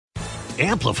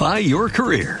Amplify your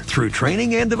career through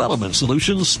training and development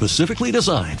solutions specifically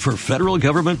designed for federal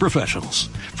government professionals.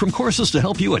 From courses to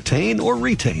help you attain or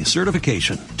retain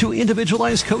certification, to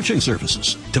individualized coaching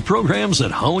services, to programs that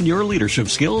hone your leadership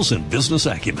skills and business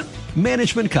acumen,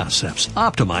 Management Concepts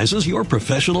optimizes your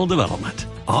professional development.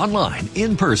 Online,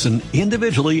 in person,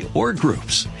 individually, or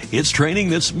groups, it's training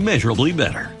that's measurably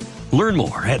better. Learn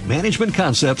more at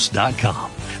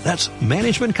managementconcepts.com. That's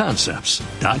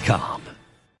managementconcepts.com.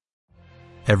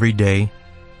 Every day,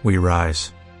 we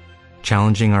rise,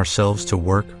 challenging ourselves to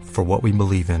work for what we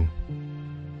believe in.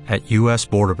 At U.S.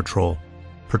 Border Patrol,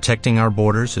 protecting our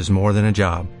borders is more than a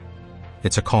job.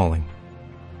 It's a calling.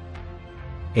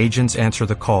 Agents answer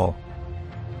the call,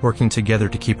 working together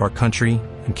to keep our country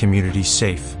and communities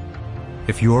safe.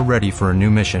 If you are ready for a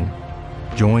new mission,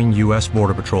 join U.S.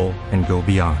 Border Patrol and go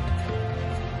beyond.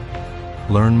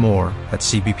 Learn more at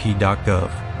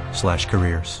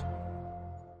cbp.gov/careers.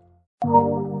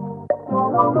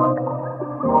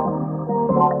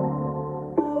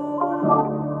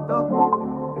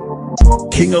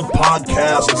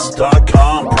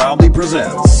 KingofPodcasts.com proudly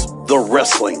presents the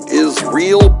Wrestling is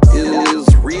Real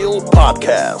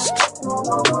podcast.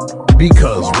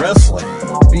 Because wrestling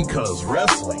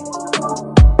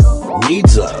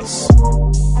needs us.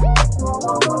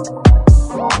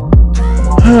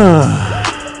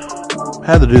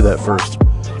 Had to do that first.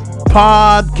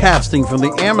 Podcasting from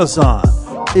the Amazon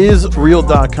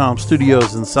isreal.com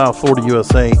studios in South Florida,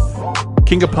 USA.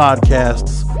 King of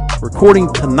Podcasts,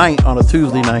 recording tonight on a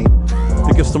Tuesday night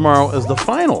because tomorrow is the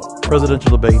final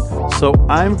presidential debate. So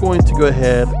I'm going to go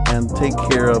ahead and take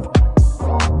care of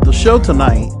the show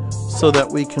tonight so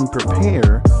that we can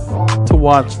prepare to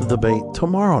watch the debate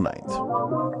tomorrow night.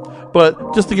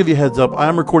 But just to give you a heads up,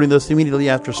 I'm recording this immediately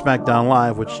after SmackDown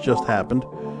Live, which just happened.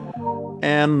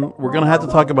 And we're going to have to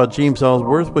talk about James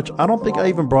Ellsworth, which I don't think I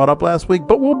even brought up last week,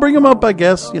 but we'll bring him up, I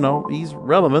guess. You know, he's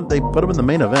relevant. They put him in the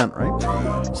main event,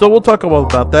 right? So we'll talk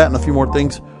about that and a few more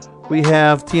things. We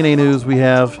have TNA News. We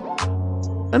have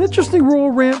an interesting Royal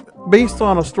rant based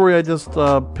on a story I just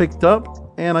picked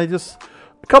up. And a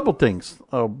couple things.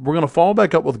 We're going to follow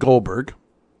back up with Goldberg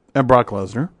and Brock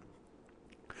Lesnar.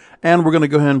 And we're going to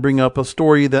go ahead and bring up a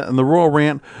story that in the Royal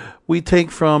Rant we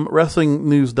take from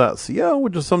WrestlingNews.co,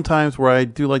 which is sometimes where I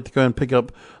do like to go ahead and pick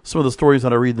up some of the stories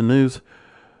that I read in the news.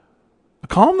 A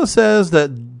column that says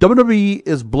that WWE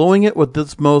is blowing it with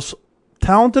its most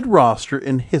talented roster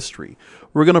in history.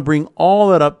 We're going to bring all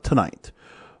that up tonight.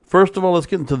 First of all, let's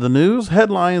get into the news.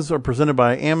 Headlines are presented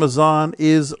by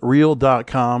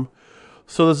AmazonIsReal.com.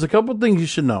 So there's a couple things you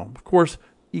should know. Of course,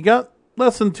 you got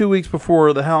less than 2 weeks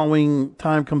before the Halloween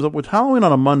time comes up, which Halloween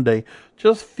on a Monday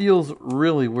just feels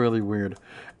really, really weird.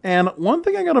 And one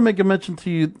thing I got to make a mention to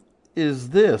you is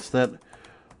this, that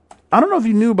I don't know if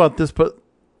you knew about this, but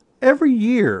every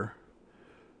year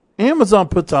Amazon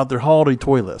puts out their holiday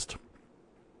toy list.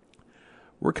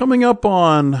 We're coming up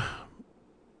on,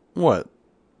 2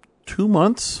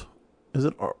 months? Is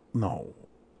it? No,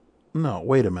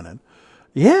 wait a minute.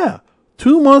 Yeah,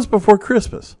 2 months before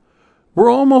Christmas. We're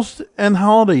almost in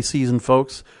holiday season,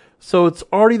 folks, so it's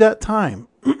already that time.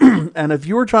 And if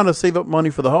you're trying to save up money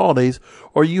for the holidays,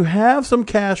 or you have some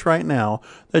cash right now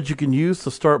that you can use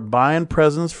to start buying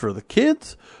presents for the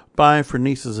kids, buying for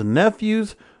nieces and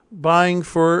nephews, buying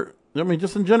for,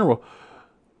 just in general.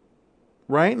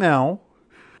 Right now,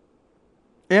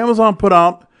 Amazon put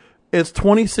out its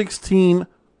 2016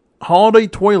 holiday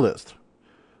toy list.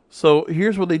 So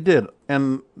here's what they did.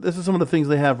 And this is some of the things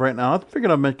they have right now. I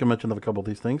figured I'd make a mention of a couple of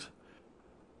these things.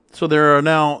 So there are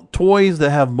now toys that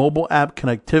have mobile app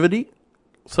connectivity,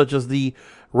 such as the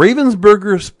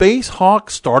Ravensburger Space Hawk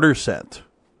starter set.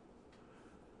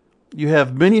 You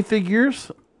have minifigures.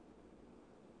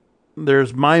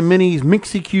 There's My Minis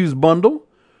Mixie Q's bundle.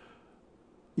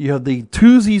 You have the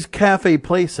Tuesdays Cafe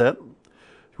playset.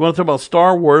 If you want to talk about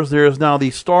Star Wars, there is now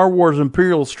the Star Wars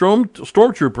Imperial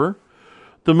Stormtrooper.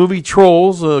 The movie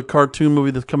Trolls, a cartoon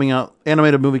movie that's coming out,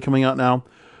 animated movie coming out now,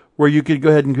 where you could go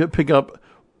ahead and pick up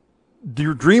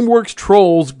your DreamWorks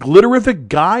Trolls Glitterific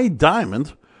Guy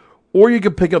Diamond, or you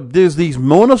could pick up Disney's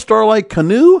Mona Starlight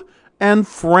Canoe and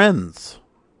Friends.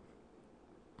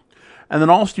 And then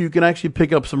also you can actually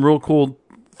pick up some real cool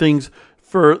things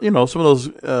for, some of those,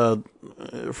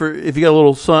 for if you got a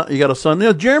little son, you got a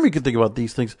son. Jeremy could think about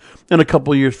these things in a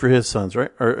couple of years for his sons, right?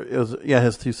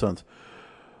 His two sons.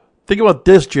 Think about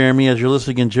this, Jeremy, as you're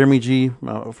listening in. Jeremy G,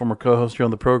 former co-host here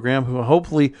on the program, who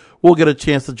hopefully will get a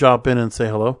chance to drop in and say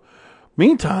hello.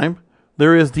 Meantime,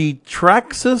 there is the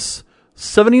Traxxas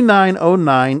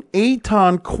 7909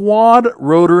 8-ton quad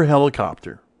rotor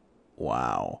helicopter.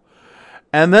 Wow.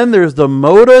 And then there's the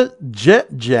Moda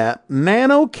JetJat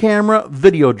Nano Camera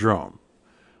Video Drone.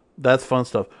 That's fun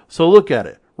stuff. So look at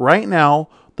it. Right now,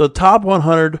 the top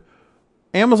 100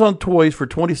 Amazon toys for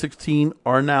 2016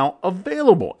 are now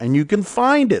available. And you can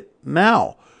find it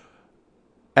now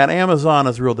at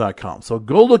AmazonIsReal.com. So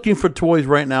go looking for toys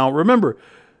right now. Remember,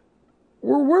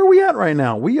 where are we at right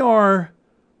now? We are,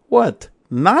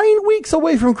 9 weeks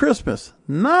away from Christmas.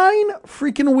 9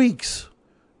 freaking weeks.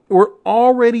 We're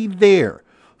already there.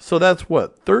 So that's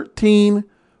 13,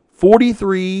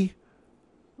 43,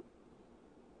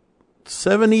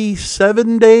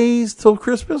 77 days till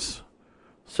Christmas.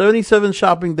 77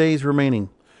 shopping days remaining.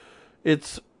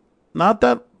 It's not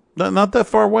that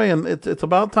far away, and it's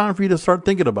about time for you to start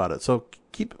thinking about it. So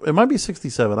it might be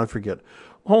 67, I forget.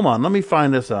 Hold on, let me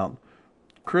find this out.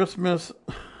 Christmas,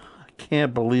 I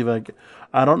can't believe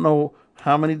I don't know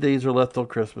how many days are left till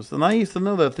Christmas. And I used to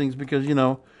know that things because,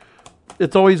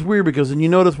 it's always weird because then you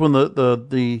notice when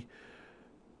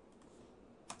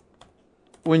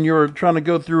when you're trying to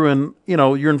go through and,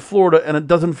 you're in Florida and it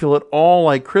doesn't feel at all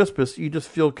like Christmas, you just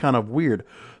feel kind of weird.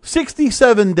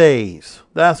 67 days.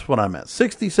 That's what I meant.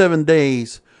 67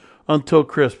 days until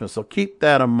Christmas. So keep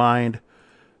that in mind.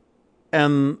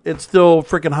 And it's still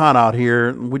freaking hot out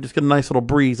here. We just get a nice little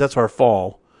breeze. That's our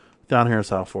fall down here in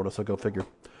South Florida. So go figure.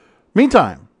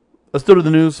 Meantime, let's go to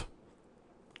the news.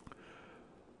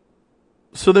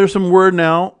 So there's some word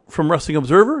now from Wrestling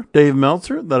Observer, Dave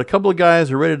Meltzer, that a couple of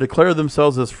guys are ready to declare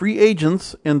themselves as free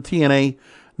agents in TNA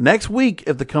next week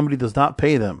if the company does not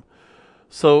pay them.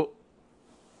 So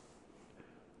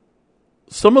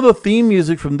some of the theme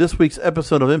music from this week's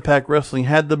episode of Impact Wrestling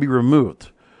had to be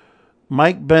removed.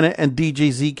 Mike Bennett and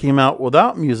DJZ came out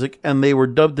without music, and they were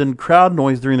dubbed in crowd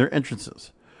noise during their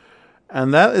entrances.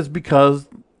 And that is because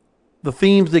the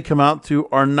themes they come out to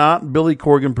are not Billy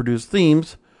Corgan-produced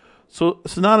themes. So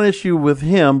it's not an issue with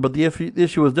him, but the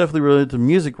issue was definitely related to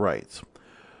music rights.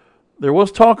 There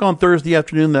was talk on Thursday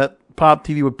afternoon that Pop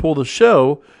TV would pull the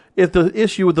show if the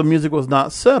issue with the music was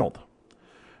not settled.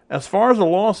 As far as the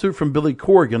lawsuit from Billy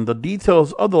Corgan, the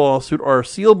details of the lawsuit are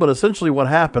sealed, but essentially what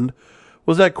happened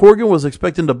was that Corgan was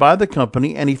expecting to buy the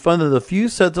company, and he funded a few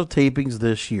sets of tapings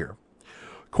this year.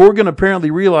 Corgan apparently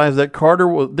realized that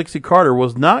Dixie Carter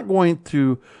was not going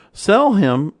to sell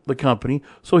him the company,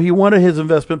 so he wanted his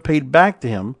investment paid back to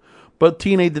him, but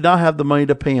TNA did not have the money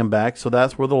to pay him back, so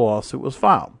that's where the lawsuit was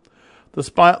filed.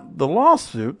 Despite the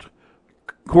lawsuit,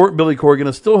 Billy Corgan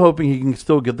is still hoping he can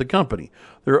still get the company.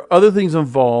 There are other things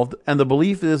involved, and the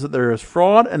belief is that there is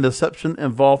fraud and deception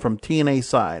involved from TNA's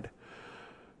side.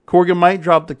 Corgan might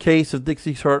drop the case if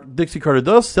Dixie Carter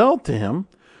does sell to him.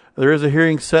 There is a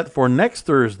hearing set for next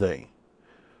Thursday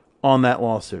on that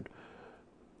lawsuit.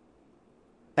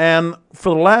 And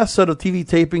for the last set of TV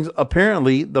tapings,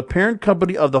 apparently the parent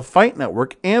company of the Fight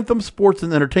Network, Anthem Sports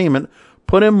and Entertainment,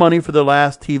 put in money for the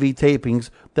last TV tapings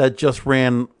that just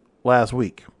ran last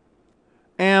week.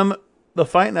 And the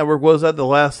Fight Network was at the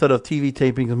last set of TV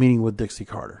tapings meeting with Dixie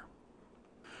Carter.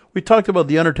 We talked about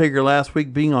The Undertaker last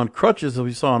week being on crutches, as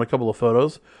we saw in a couple of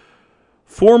photos.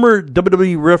 Former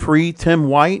WWE referee Tim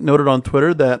White noted on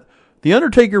Twitter that The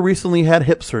Undertaker recently had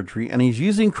hip surgery and he's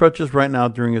using crutches right now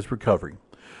during his recovery.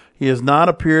 He has not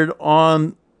appeared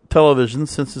on television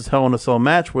since his Hell in a Cell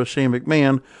match with Shane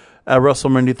McMahon at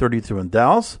WrestleMania 32 in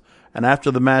Dallas. And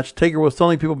after the match, Taker was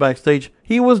telling people backstage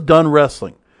he was done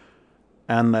wrestling.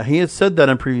 And he had said that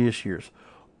in previous years.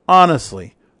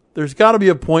 Honestly, there's got to be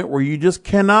a point where you just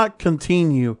cannot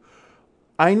continue.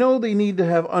 I know they need to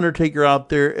have Undertaker out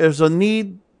there. There's a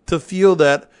need to feel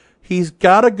that he's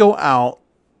got to go out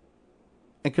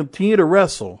and continue to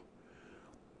wrestle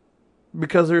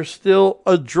because there's still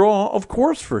a draw, of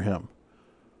course, for him.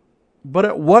 But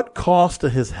at what cost to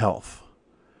his health?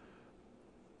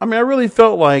 I mean, I really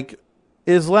felt like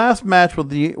his last match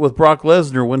with Brock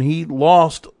Lesnar, when he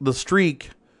lost the streak,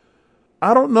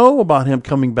 I don't know about him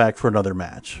coming back for another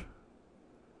match.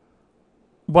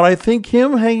 But I think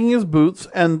him hanging his boots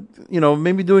and,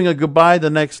 maybe doing a goodbye the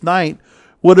next night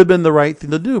would have been the right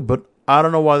thing to do. But I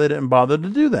don't know why they didn't bother to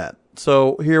do that.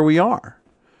 So here we are.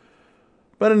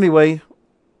 But anyway,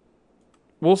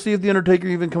 we'll see if The Undertaker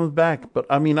even comes back. But,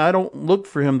 I mean, I don't look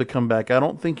for him to come back. I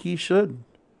don't think he should.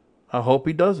 I hope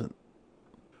he doesn't.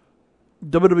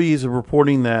 WWE is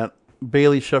reporting that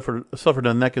Bayley suffered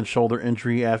a neck and shoulder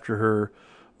injury after her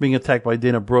being attacked by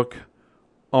Dana Brooke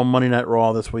on Monday Night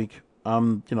Raw this week.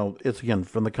 It's again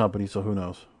from the company, so who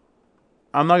knows.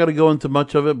 I'm not going to go into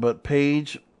much of it, but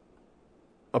Paige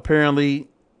apparently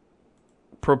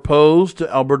proposed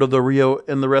to Alberto Del Rio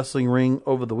in the wrestling ring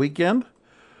over the weekend.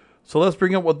 So let's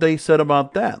bring up what they said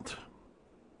about that.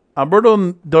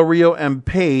 Alberto Del Rio and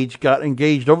Paige got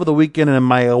engaged over the weekend in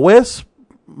Mayagüez,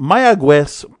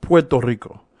 Puerto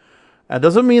Rico. That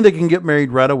doesn't mean they can get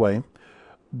married right away.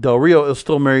 Del Rio is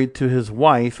still married to his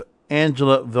wife,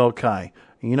 Angela Velkai.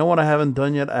 And you know what I haven't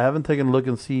done yet? I haven't taken a look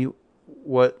and see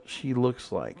what she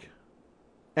looks like.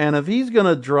 And if he's going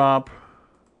to drop...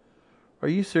 Are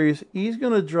you serious? He's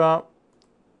going to drop...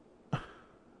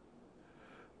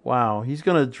 Wow, he's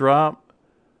going to drop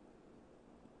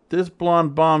this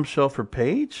blonde bombshell for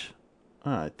Paige?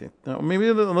 I think... Maybe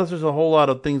unless there's a whole lot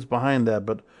of things behind that,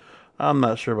 but I'm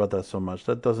not sure about that so much.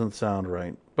 That doesn't sound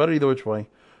right. But either which way,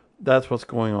 that's what's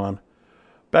going on.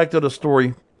 Back to the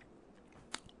story.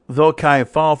 Velkai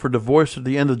filed for divorce at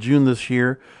the end of June this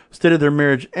year, stated their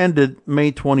marriage ended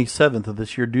May 27th of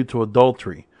this year due to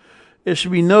adultery. It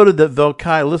should be noted that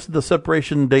Velkai listed the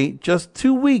separation date just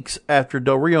 2 weeks after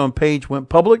Del Rio and Paige went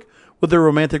public with their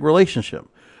romantic relationship.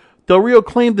 Del Rio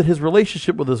claimed that his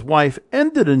relationship with his wife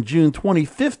ended in June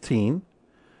 2015,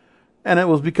 and it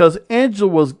was because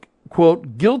Angela was,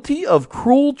 quote, guilty of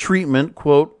cruel treatment,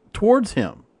 quote, towards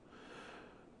him.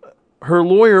 Her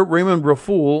lawyer, Raymond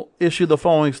Rafool, issued the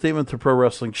following statement to Pro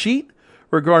Wrestling Sheet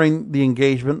regarding the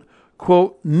engagement.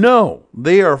 Quote, no,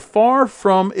 they are far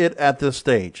from it at this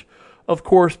stage. Of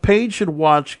course, Paige should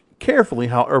watch carefully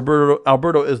how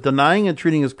Alberto is denying and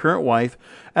treating his current wife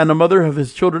and the mother of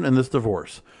his children in this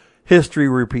divorce. History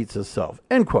repeats itself.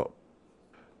 End quote.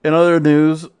 In other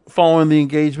news, following the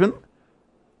engagement,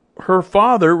 her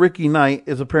father, Ricky Knight,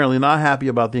 is apparently not happy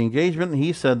about the engagement.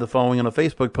 He said the following in a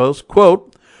Facebook post,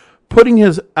 quote, putting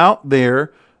his out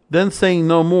there, then saying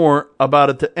no more about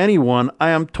it to anyone. I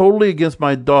am totally against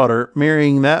my daughter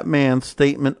marrying that man.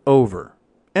 Statement over.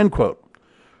 End quote.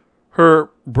 Her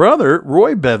brother,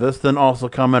 Roy Bevis, then also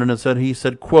commented and said, he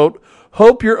said, quote,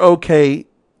 hope you're okay,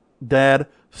 Dad.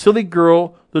 Silly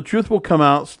girl. The truth will come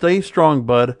out. Stay strong,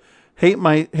 bud.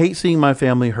 Hate seeing my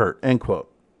family hurt. End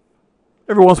quote.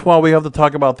 Every once in a while we have to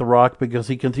talk about The Rock because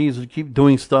he continues to keep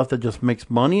doing stuff that just makes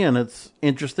money and it's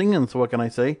interesting. And so what can I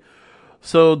say?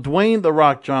 So Dwayne The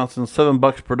Rock Johnson,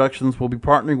 $7 Productions, will be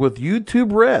partnering with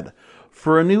YouTube Red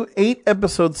for a new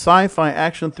 8-episode sci-fi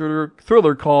action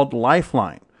thriller called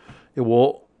Lifeline. It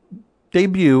will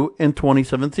debut in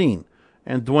 2017.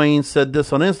 And Dwayne said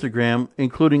this on Instagram,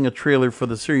 including a trailer for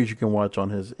the series you can watch on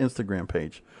his Instagram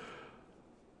page.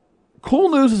 Cool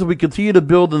news is that we continue to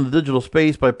build in the digital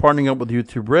space by partnering up with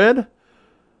YouTube Red.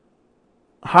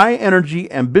 High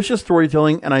energy, ambitious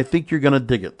storytelling, and I think you're going to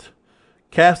dig it.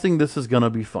 Casting, this is going to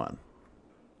be fun.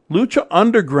 Lucha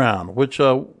Underground, which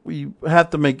we have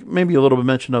to make maybe a little bit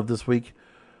mention of this week.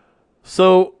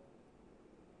 So,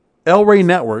 El Rey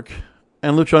Network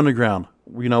and Lucha Underground,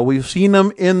 you know, we've seen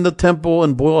them in the temple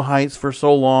in Boyle Heights for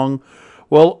so long.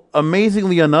 Well,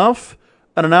 amazingly enough,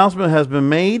 an announcement has been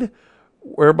made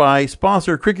whereby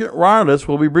sponsor Cricket Wireless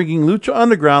will be bringing Lucha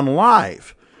Underground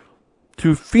live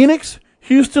to Phoenix,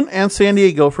 Houston, and San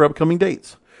Diego for upcoming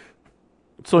dates.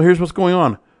 So here's what's going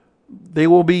on. They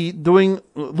will be doing,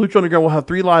 Lucha Underground will have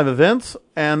 3 live events,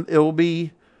 and it will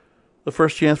be the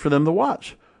first chance for them to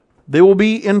watch. They will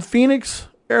be in Phoenix,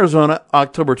 Arizona,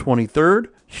 October 23rd,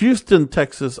 Houston,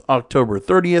 Texas, October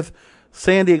 30th,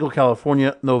 San Diego,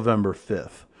 California, November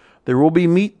 5th. There will be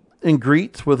meet and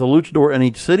greets with a luchador in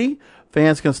each city.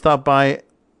 Fans can stop by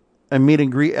and meet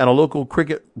and greet at a local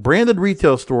Cricket branded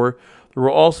retail store. There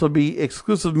will also be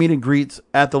exclusive meet and greets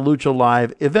at the Lucha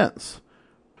Live events.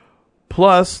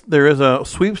 Plus, there is a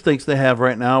sweepstakes they have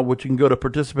right now, which you can go to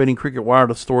participating Cricket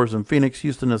Wireless stores in Phoenix,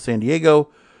 Houston, and San Diego.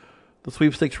 The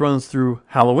sweepstakes runs through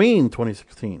Halloween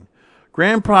 2016.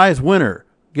 Grand prize winner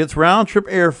gets round-trip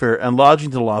airfare and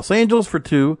lodging to Los Angeles for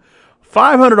 2,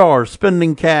 $500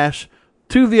 spending cash,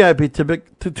 2 VIP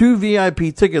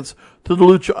tickets to the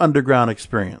Lucha Underground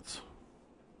experience.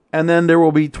 And then there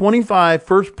will be 25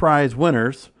 first prize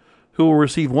winners who will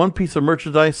receive 1 piece of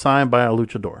merchandise signed by a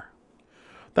luchador.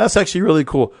 That's actually really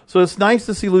cool. So it's nice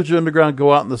to see Lucha Underground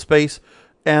go out in the space.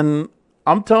 And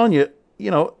I'm telling you, you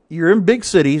know, you're in big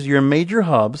cities, you're in major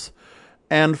hubs,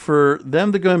 and for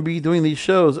them to go and be doing these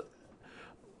shows,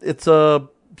 it's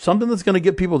something that's going to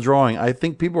get people drawing. I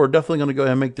think people are definitely going to go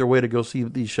ahead and make their way to go see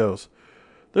these shows.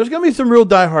 There's going to be some real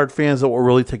diehard fans that will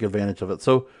really take advantage of it.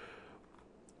 So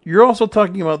you're also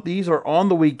talking about these are on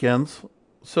the weekends.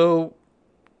 So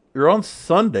you're on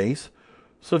Sundays.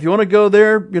 So if you want to go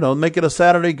there, you know, make it a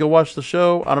Saturday, go watch the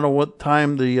show. I don't know what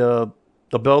time the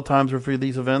bell times are for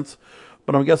these events,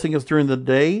 but I'm guessing it's during the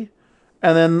day.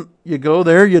 And then you go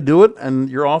there, you do it, and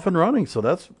you're off and running. So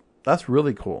that's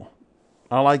really cool.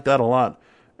 I like that a lot.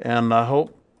 And I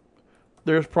hope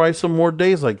there's probably some more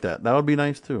days like that. That would be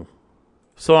nice too.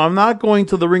 So I'm not going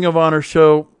to the Ring of Honor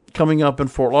show coming up in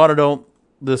Fort Lauderdale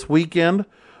this weekend.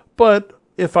 But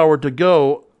if I were to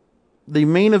go, the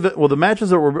main event, the matches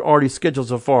that were already scheduled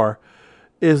so far,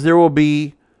 is there will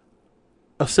be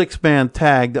a 6-man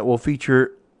tag that will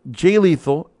feature Jay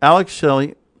Lethal, Alex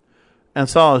Shelley, and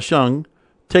Silas Young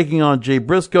taking on Jay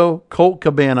Briscoe, Colt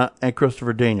Cabana, and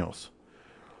Christopher Daniels.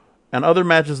 And other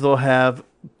matches they'll have,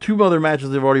 2 other matches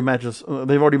they've already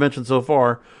mentioned so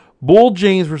far: Bull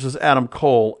James versus Adam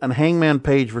Cole, and Hangman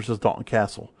Page versus Dalton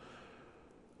Castle.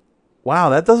 Wow,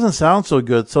 that doesn't sound so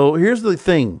good. So here's the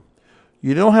thing.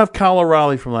 You don't have Kyle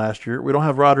O'Reilly from last year. We don't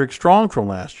have Roderick Strong from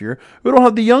last year. We don't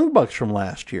have the Young Bucks from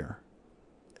last year.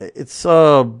 It's,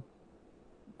 I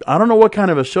don't know what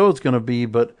kind of a show it's going to be,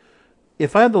 but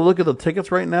if I had to look at the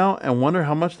tickets right now and wonder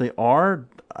how much they are,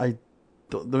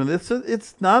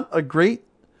 it's not an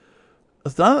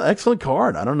excellent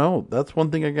card. I don't know. That's one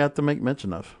thing I got to make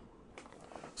mention of.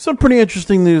 Some pretty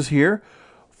interesting news here.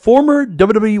 Former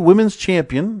WWE Women's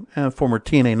Champion and former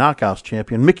TNA Knockouts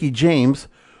Champion Mickie James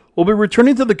will be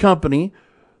returning to the company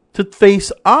to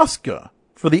face Asuka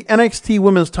for the NXT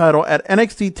Women's title at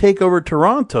NXT TakeOver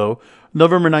Toronto,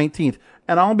 November 19th.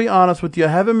 And I'll be honest with you, I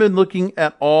haven't been looking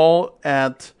at all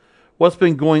at what's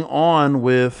been going on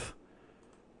with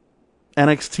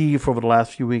NXT for the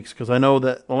last few weeks, because I know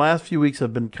that the last few weeks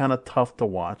have been kind of tough to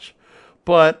watch.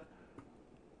 But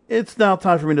it's now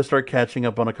time for me to start catching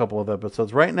up on a couple of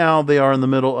episodes. Right now, they are in the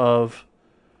middle of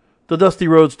the Dusty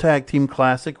Rhodes Tag Team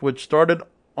Classic, which started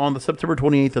on the September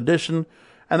 28th edition,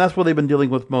 and that's what they've been dealing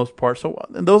with most part. So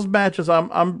in those matches,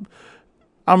 I'm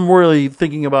really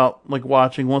thinking about like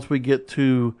watching once we get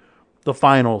to the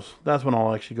finals. That's when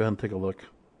I'll actually go ahead and take a look.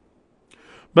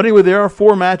 But anyway, there are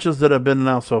 4 matches that have been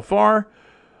announced so far.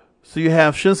 So you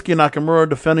have Shinsuke Nakamura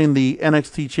defending the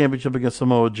NXT Championship against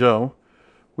Samoa Joe.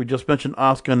 We just mentioned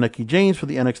Asuka and Mickie James for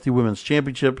the NXT Women's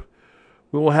Championship.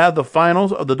 We will have the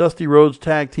finals of the Dusty Rhodes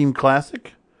Tag Team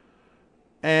Classic.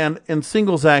 And in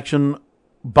singles action,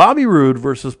 Bobby Roode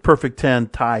versus Perfect 10,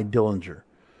 Ty Dillinger.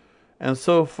 And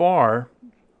so far,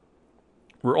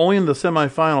 we're only in the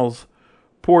semifinals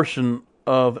portion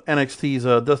of NXT's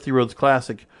Dusty Rhodes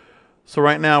Classic. So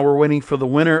right now, we're waiting for the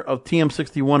winner of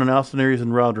TM61 and Austin Aries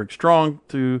and Roderick Strong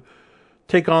to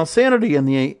take on Sanity in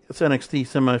the NXT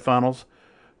semifinals.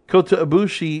 Kota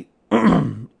Ibushi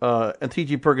and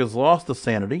T.J. Perkins lost to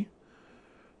Sanity.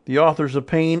 The Authors of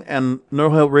Pain and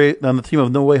the team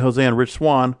of No Way Jose and Rich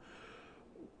Swann,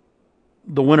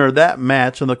 the winner of that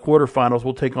match in the quarterfinals,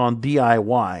 will take on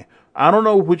DIY. I don't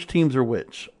know which teams are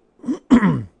which.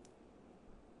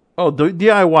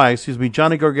 DIY,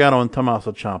 Johnny Gargano and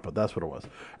Tommaso Ciampa. That's what it was.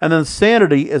 And then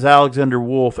Sanity is Alexander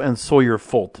Wolf and Sawyer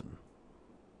Fulton.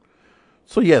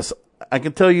 So yes, I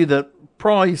can tell you that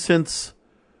probably since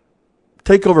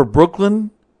TakeOver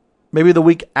Brooklyn, maybe the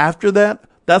week after that,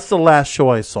 that's the last show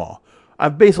I saw. I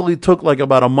basically took like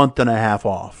about a month and a half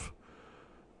off.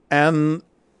 And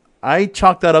I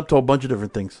chalked that up to a bunch of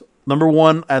different things. Number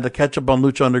one, I had to catch up on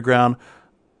Lucha Underground.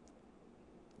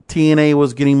 TNA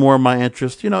was getting more of my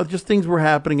interest. Just things were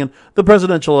happening. And the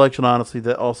presidential election, honestly,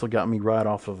 that also got me right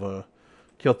off of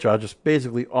kilter. Just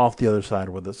basically off the other side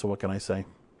with it. So what can I say?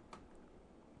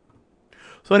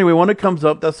 So anyway, when it comes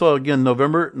up, that's again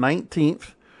November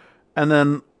 19th. And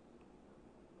then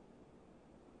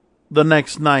the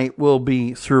next night will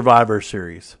be Survivor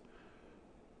Series,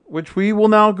 which we will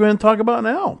now go ahead and talk about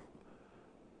now.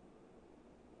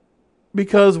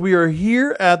 Because we are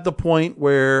here at the point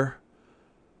where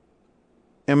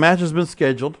a match has been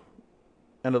scheduled,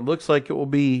 and it looks like it will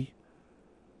be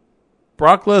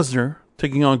Brock Lesnar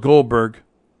taking on Goldberg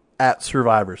at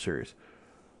Survivor Series.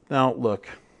 Now, look.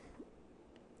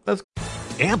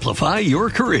 Amplify your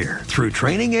career through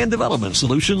training and development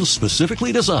solutions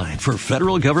specifically designed for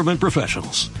federal government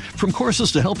professionals. From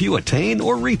courses to help you attain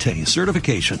or retain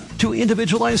certification, to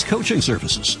individualized coaching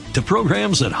services, to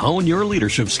programs that hone your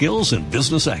leadership skills and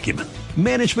business acumen,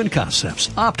 Management Concepts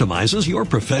optimizes your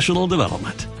professional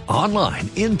development. Online,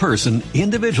 in person,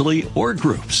 individually, or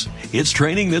groups, it's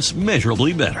training that's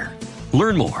measurably better.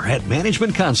 Learn more at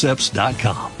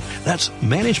managementconcepts.com. That's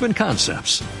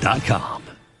managementconcepts.com.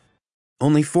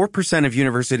 Only 4% of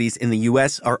universities in the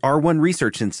U.S. are R1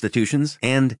 research institutions,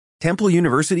 and Temple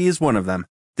University is one of them.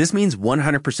 This means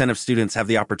 100% of students have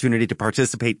the opportunity to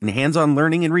participate in hands-on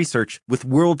learning and research with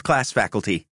world-class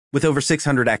faculty. With over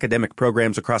 600 academic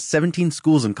programs across 17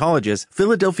 schools and colleges,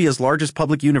 Philadelphia's largest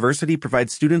public university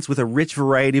provides students with a rich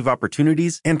variety of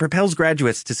opportunities and propels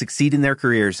graduates to succeed in their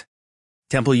careers.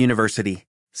 Temple University.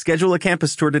 Schedule a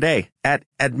campus tour today at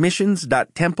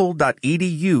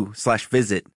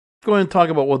admissions.temple.edu/visit. Go ahead and talk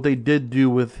about what they did do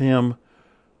with him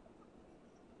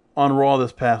on Raw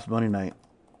this past Monday night.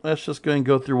 let's just go and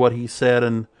go through what he said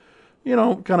and,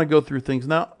 kind of go through things.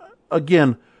 Now,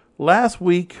 again, last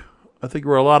week, I think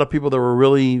there were a lot of people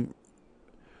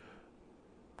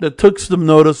that took some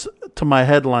notice to my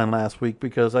headline last week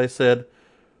because I said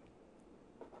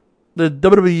the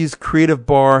WWE's creative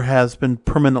bar has been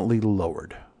permanently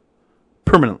lowered.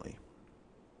 Permanently.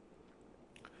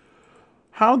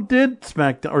 How did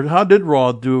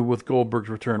Raw do with Goldberg's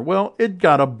return? Well, it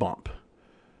got a bump.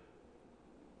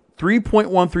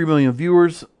 3.13 million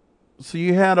viewers. So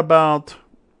you had about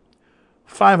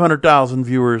 500,000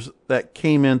 viewers that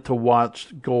came in to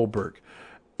watch Goldberg.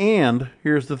 And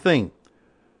here's the thing.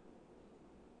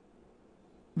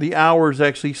 The hours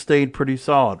actually stayed pretty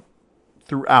solid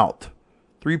throughout.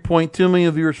 3.2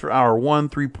 million viewers for hour 1,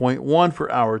 3.1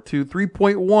 for hour 2,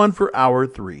 3.1 for hour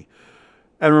 3.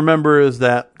 And remember is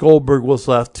that Goldberg was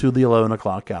left to the 11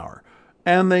 o'clock hour.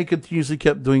 And they continuously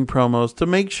kept doing promos to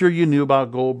make sure you knew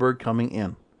about Goldberg coming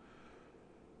in.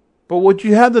 But what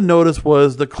you had to notice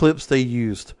was the clips they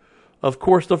used. Of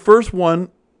course, the first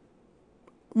one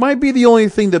might be the only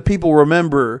thing that people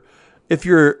remember if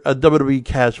you're a WWE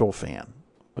casual fan.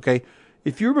 Okay?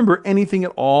 If you remember anything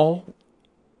at all,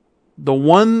 the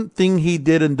one thing he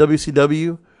did in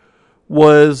WCW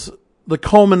was the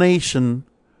culmination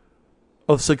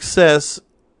of success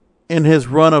in his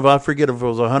run of, I forget if it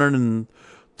was 100 and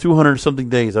 200 something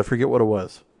days. I forget what it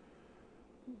was.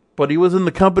 But he was in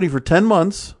the company for 10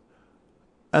 months.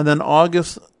 And then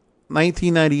August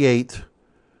 1998,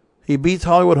 he beats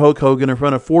Hollywood Hulk Hogan in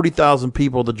front of 40,000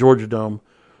 people at the Georgia Dome.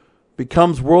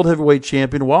 Becomes World Heavyweight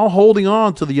Champion while holding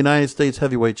on to the United States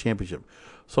Heavyweight Championship.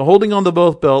 So holding on to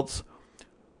both belts.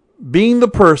 Being the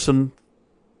person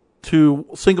to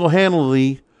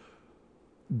single-handedly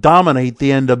dominate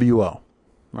the NWO,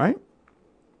 right?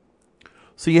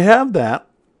 So you have that.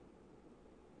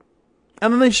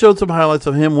 And then they showed some highlights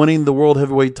of him winning the World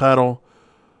Heavyweight title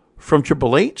from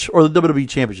Triple H, or the WWE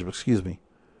Championship, excuse me.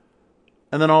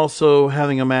 And then also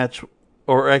having a match,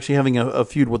 or actually having a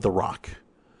feud with The Rock.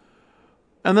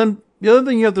 And then the other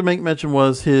thing you have to make mention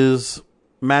was his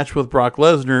match with Brock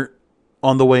Lesnar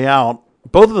on the way out.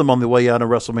 Both of them on the way out in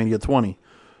WrestleMania 20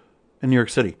 in New York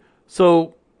City.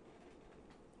 So,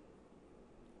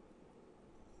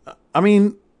 I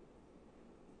mean,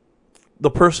 the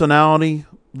personality,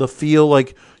 the feel,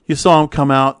 like you saw him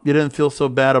come out. You didn't feel so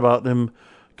bad about him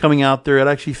coming out there. It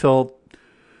actually felt,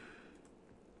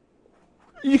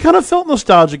 you kind of felt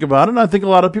nostalgic about it, and I think a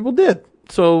lot of people did.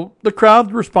 So the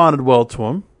crowd responded well to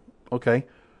him. Okay.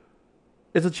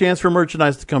 It's a chance for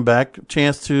merchandise to come back, a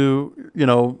chance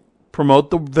to, promote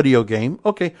the video game.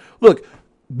 Okay. Look,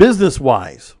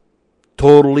 business-wise,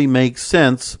 totally makes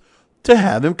sense to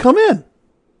have him come in.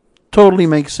 Totally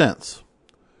makes sense.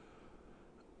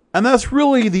 And that's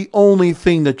really the only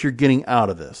thing that you're getting out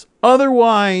of this.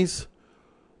 Otherwise,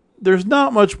 there's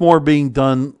not much more being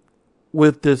done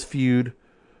with this feud.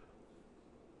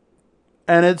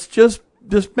 And it's just,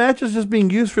 this match is just being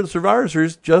used for the Survivor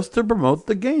Series just to promote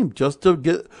the game, just to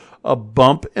get a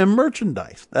bump in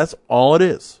merchandise. That's all it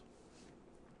is.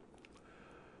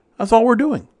 That's all we're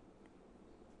doing.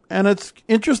 And it's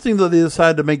interesting that they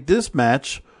decided to make this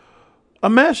match a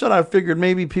match that I figured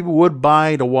maybe people would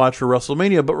buy to watch for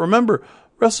WrestleMania. But remember,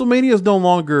 WrestleMania is no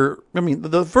longer,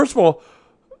 first of all,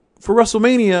 for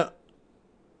WrestleMania,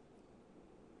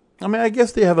 I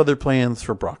guess they have other plans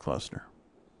for Brock Lesnar.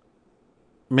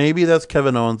 Maybe that's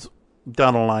Kevin Owens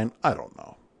down the line. I don't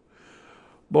know.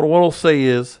 But what I'll say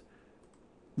is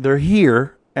they're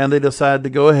here and they decided to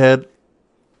go ahead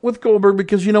with Goldberg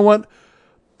because you know what?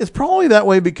 It's probably that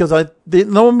way because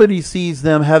nobody sees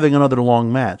them having another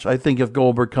long match. I think if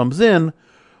Goldberg comes in,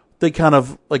 they kind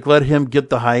of like let him get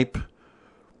the hype.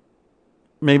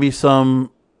 Maybe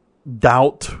some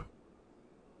doubt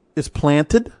is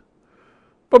planted.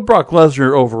 But Brock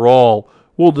Lesnar overall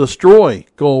will destroy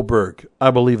Goldberg,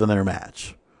 I believe, in their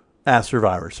match at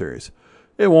Survivor Series.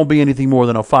 It won't be anything more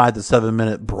than a 5 to 7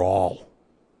 minute brawl.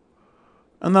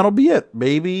 And that'll be it.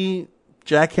 Maybe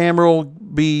Jackhammer will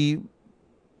be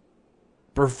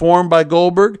performed by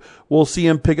Goldberg. We'll see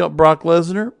him pick up Brock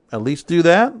Lesnar. At least do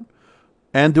that.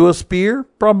 And do a spear.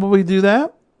 Probably do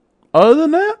that. Other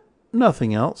than that,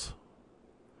 nothing else.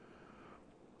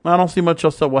 I don't see much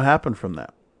else that will happen from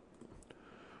that.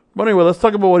 But anyway, let's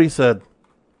talk about what he said.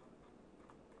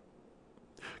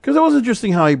 Because it was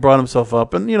interesting how he brought himself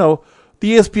up. And,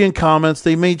 the ESPN comments,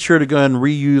 they made sure to go ahead and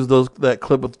reuse that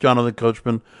clip with Jonathan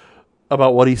Coachman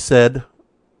about what he said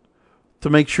to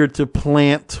make sure to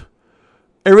plant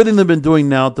everything they've been doing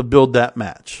now to build that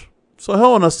match. So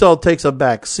Hell in a Cell takes a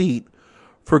back seat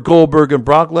for Goldberg and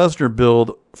Brock Lesnar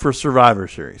build for Survivor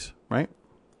Series, right?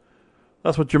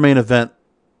 That's what your main event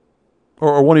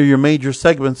or one of your major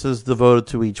segments is devoted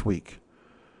to each week.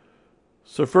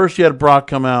 So first you had Brock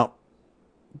come out.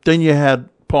 Then you had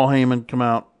Paul Heyman come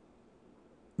out.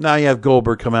 Now you have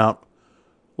Goldberg come out.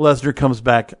 Lesnar comes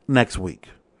back next week.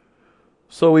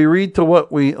 So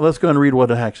let's go and read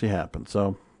what actually happened.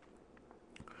 So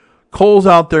Cole's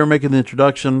out there making the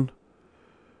introduction.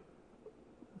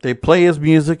 They play his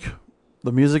music.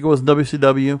 The music was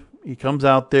WCW. He comes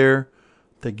out there.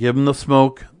 They give him the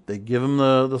smoke. They give him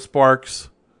the sparks.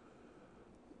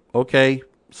 Okay.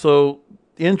 So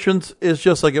the entrance is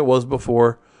just like it was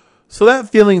before. So that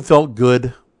feeling felt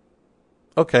good.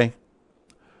 Okay.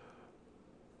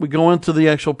 We go into the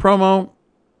actual promo.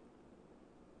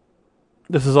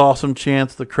 This is awesome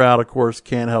chants. The crowd, of course,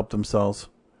 can't help themselves.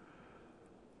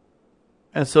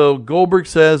 And so Goldberg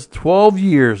says, 12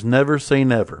 years, never say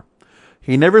never.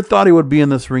 He never thought he would be in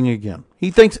this ring again.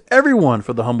 He thanks everyone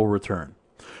for the humble return.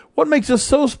 What makes this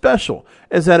so special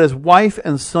is that his wife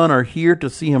and son are here to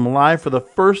see him live for the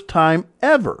first time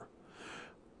ever.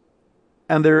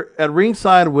 And they're at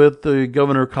ringside with the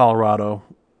governor of Colorado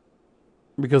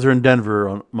because they're in Denver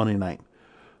on Monday night.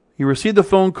 He received a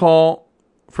phone call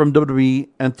from WWE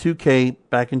and 2K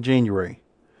back in January.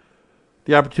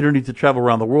 The opportunity to travel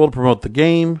around the world to promote the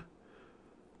game.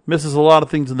 Misses a lot of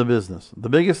things in the business. The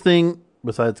biggest thing,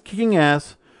 besides kicking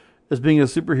ass, is being a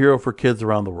superhero for kids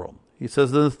around the world. He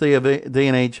says in this day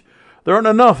and age, there aren't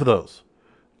enough of those.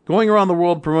 Going around the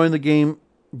world promoting the game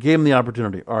gave him the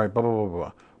opportunity. All right, blah, blah, blah,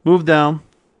 blah. Move down.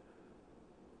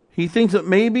 He thinks that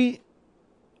maybe,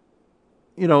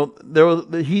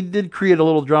 he did create a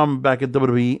little drama back at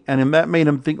WWE, and that made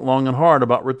him think long and hard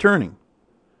about returning.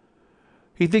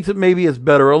 He thinks that maybe it's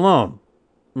better alone.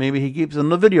 Maybe he keeps in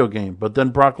the video game. But then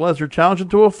Brock Lesnar challenged him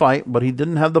to a fight, but he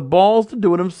didn't have the balls to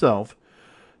do it himself.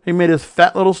 He made his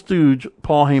fat little stooge,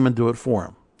 Paul Heyman, do it for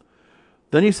him.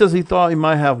 Then he says he thought he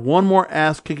might have one more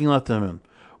ass kicking left in him.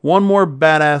 One more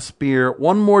badass spear.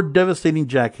 One more devastating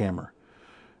jackhammer.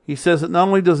 He says that not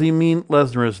only does he mean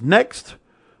Lesnar is next,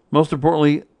 most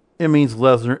importantly, it means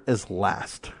Lesnar is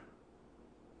last.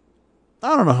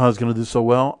 I don't know how he's going to do so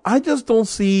well. I just don't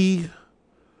see...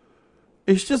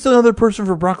 It's just another person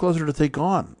for Brock Lesnar to take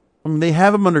on. I mean, they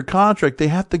have him under contract. They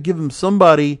have to give him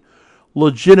somebody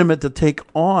legitimate to take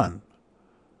on.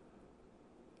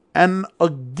 And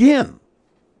again,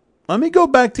 let me go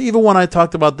back to even when I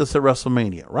talked about this at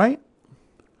WrestleMania, right?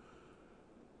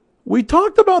 We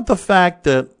talked about the fact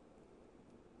that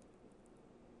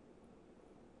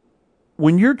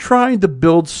when you're trying to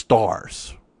build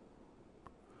stars,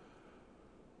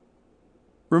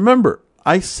 remember,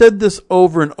 I said this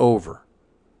over and over.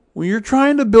 When you're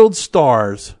trying to build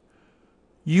stars,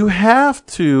 you have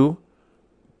to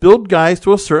build guys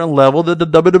to a certain level that the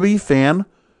WWE fan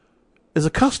is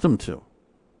accustomed to.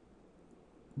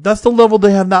 That's the level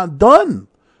they have not done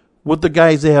with the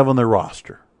guys they have on their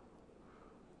roster.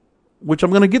 Which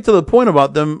I'm going to get to the point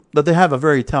about them, that they have a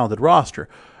very talented roster.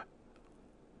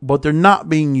 But they're not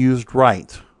being used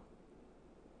right.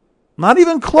 Not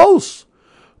even close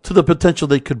to the potential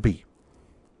they could be.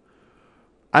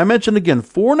 I mentioned again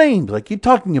 4 names I keep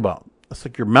talking about. It's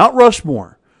like your Mount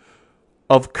Rushmore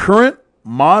of current,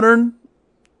 modern,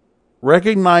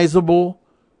 recognizable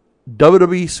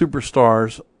WWE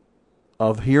superstars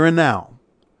of here and now.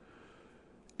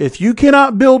 If you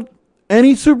cannot build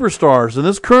any superstars in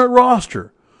this current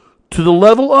roster to the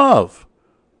level of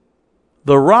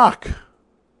The Rock,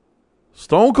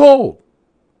 Stone Cold,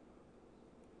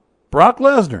 Brock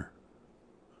Lesnar,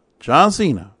 John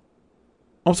Cena.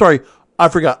 I'm sorry, I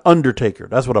forgot Undertaker.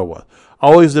 That's what I was. I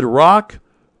always did Rock,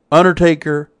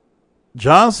 Undertaker,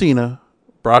 John Cena,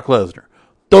 Brock Lesnar.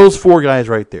 Those 4 guys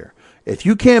right there. If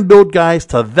you can't build guys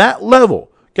to that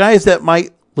level, guys that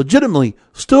might legitimately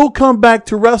still come back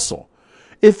to wrestle,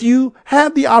 if you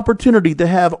have the opportunity to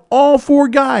have all 4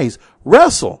 guys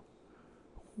wrestle,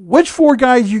 which 4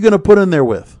 guys are you going to put in there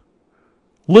with?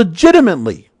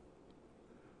 Legitimately.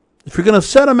 If you're going to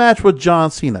set a match with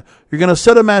John Cena, you're going to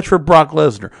set a match for Brock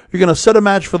Lesnar, you're going to set a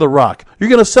match for The Rock, you're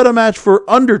going to set a match for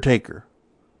Undertaker.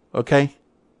 Okay?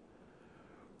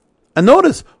 And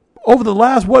notice, over the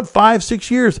last, 5-6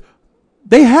 years,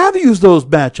 they have used those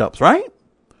matchups, right?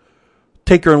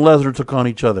 Taker and Lesnar took on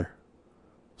each other.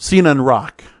 Cena and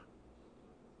Rock.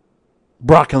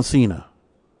 Brock and Cena.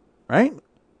 Right?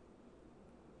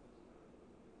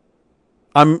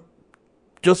 I'm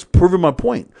just proving my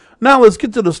point. Now let's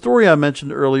get to the story I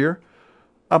mentioned earlier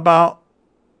about,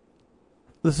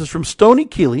 this is from Stoney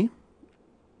Keeley.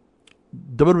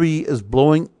 WWE is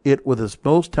blowing it with its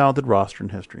most talented roster in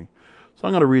history. So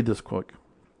I'm going to read this quick.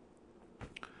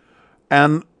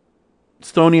 And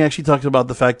Stoney actually talks about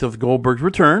the fact of Goldberg's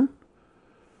return.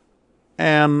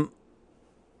 And,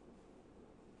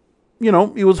 you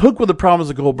know, he was hooked with the promise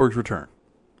of Goldberg's return.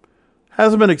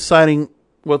 Hasn't been exciting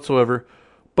whatsoever,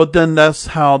 but then that's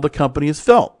how the company has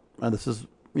felt. And this is,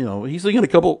 you know, he's in a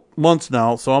couple months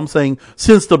now, so I'm saying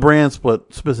since the brand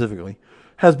split specifically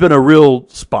has been a real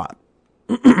spot.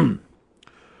 The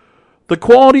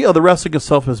quality of the wrestling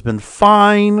itself has been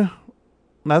fine.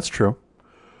 That's true.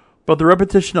 But the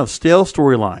repetition of stale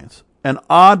storylines and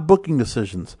odd booking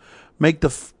decisions make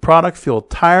the product feel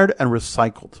tired and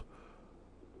recycled.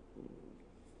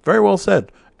 Very well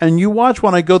said. And you watch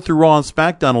when I go through Raw and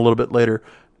SmackDown a little bit later,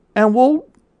 and we'll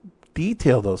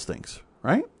detail those things,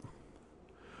 right?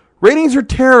 Ratings are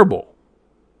terrible.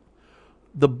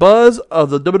 The buzz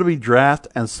of the WWE Draft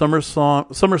and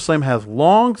SummerSlam has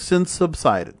long since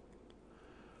subsided.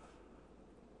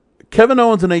 Kevin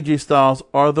Owens and AJ Styles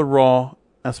are the Raw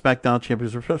and SmackDown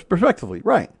champions respectively,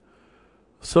 right?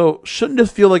 So shouldn't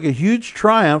this feel like a huge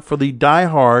triumph for the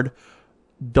diehard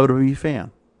WWE fan?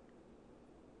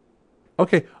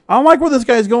 Okay, I don't like where this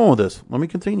guy's going with this. Let me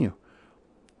continue.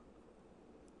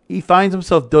 He finds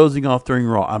himself dozing off during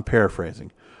Raw. I'm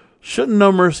paraphrasing. Shouldn't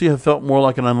No Mercy have felt more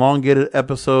like an elongated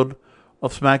episode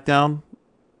of SmackDown?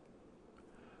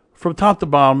 From top to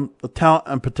bottom, the talent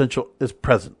and potential is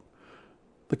present.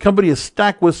 The company is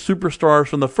stacked with superstars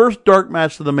from the first dark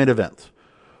match to the main event.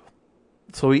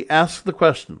 So he asks the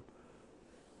question,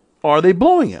 are they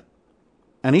blowing it?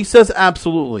 And he says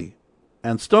absolutely.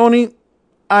 And Stoney,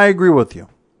 I agree with you.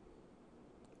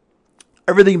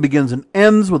 Everything begins and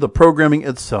ends with the programming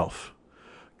itself.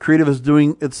 Creative is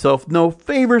doing itself no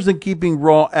favors in keeping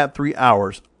Raw at 3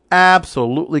 hours.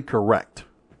 Absolutely correct.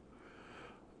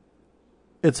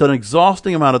 It's an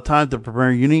exhausting amount of time to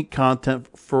prepare unique content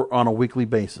on a weekly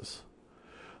basis.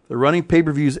 They're running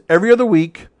pay-per-views every other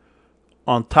week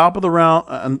on top of the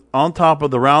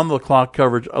round-the-clock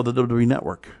coverage of the WWE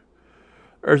Network.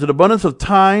 There's an abundance of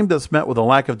time that's met with a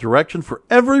lack of direction for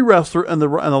every wrestler in the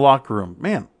locker room.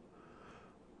 Man,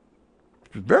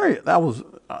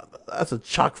 that's a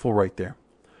chock full right there.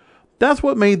 That's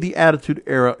what made the Attitude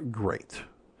Era great.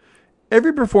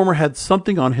 Every performer had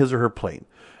something on his or her plate.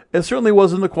 It certainly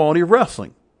wasn't the quality of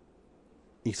wrestling.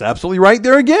 He's absolutely right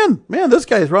there again. Man, this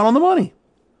guy is right on the money.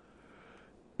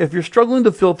 If you're struggling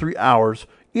to fill 3 hours,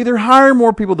 either hire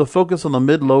more people to focus on the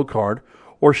mid-low card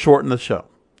or shorten the show.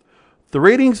 The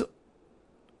ratings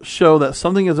show that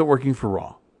something isn't working for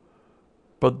Raw.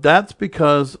 But that's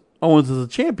because Owens is a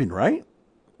champion, right?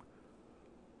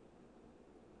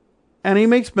 And he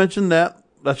makes mention that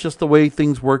that's just the way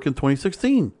things work in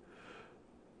 2016.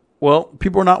 Well,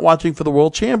 people are not watching for the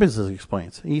world champions, as he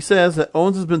explains. He says that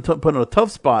Owens has been put in a tough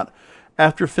spot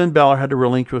after Finn Balor had to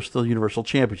relinquish the Universal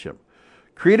Championship.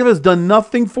 Creative has done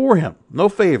nothing for him. No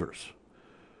favors.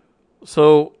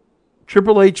 So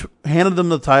Triple H handed them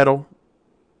the title.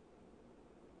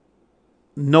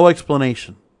 No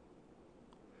explanation.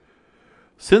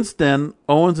 Since then,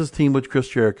 Owens has teamed with Chris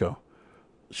Jericho.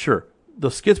 Sure, the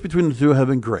skits between the two have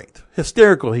been great.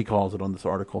 Hysterical, he calls it on this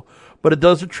article. But it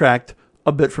does detract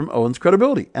a bit from Owens'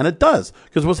 credibility. And it does.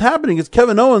 Because what's happening is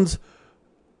Kevin Owens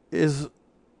is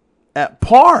at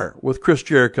par with Chris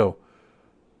Jericho.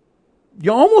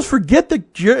 You almost forget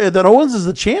that Owens is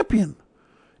the champion.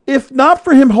 If not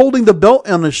for him holding the belt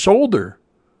on his shoulder,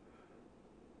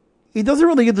 he doesn't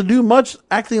really get to do much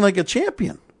acting like a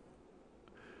champion.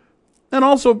 And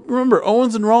also, remember,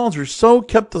 Owens and Rollins are so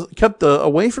kept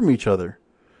away from each other.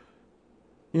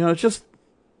 You know,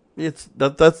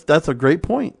 that's a great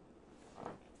point.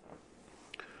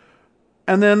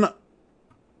 And then,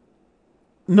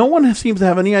 no one seems to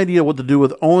have any idea what to do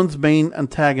with Owens' main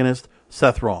antagonist,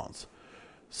 Seth Rollins.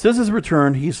 Since his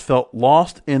return, he's felt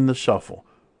lost in the shuffle.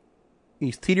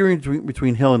 He's teetering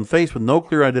between heel and face with no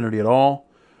clear identity at all.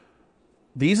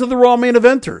 These are the Raw main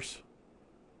eventers.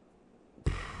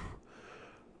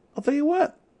 I'll tell you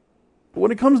what.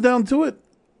 When it comes down to it,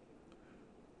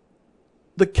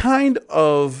 the kind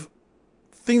of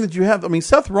thing that you have, I mean,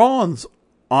 Seth Rollins,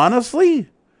 honestly,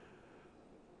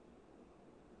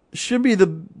 should be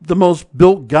the most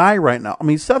built guy right now. I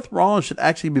mean, Seth Rollins should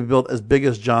actually be built as big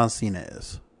as John Cena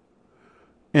is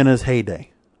in his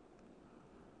heyday.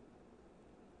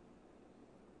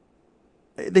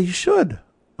 They should.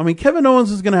 I mean, Kevin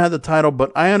Owens is going to have the title,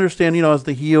 but I understand, as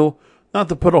the heel, not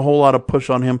to put a whole lot of push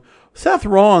on him. Seth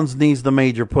Rollins needs the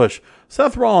major push.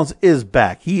 Seth Rollins is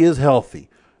back. He is healthy.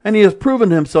 And he has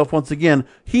proven himself once again.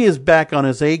 He is back on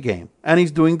his A game. And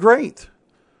he's doing great.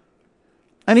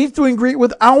 And he's doing great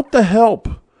without the help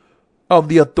of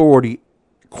the Authority,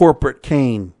 Corporate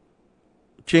Kane,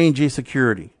 J&J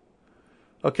Security.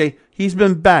 Okay, he's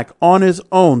been back on his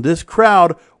own. This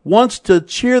crowd wants to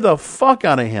cheer the fuck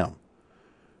out of him.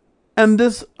 And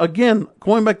this, again,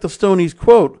 going back to Stoney's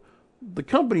quote, the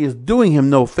company is doing him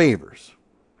no favors.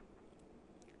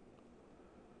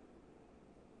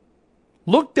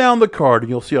 Look down the card and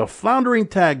you'll see a floundering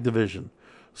tag division.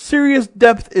 Serious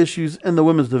depth issues in the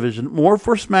women's division, more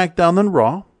for SmackDown than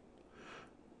Raw.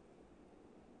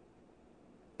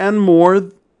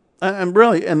 And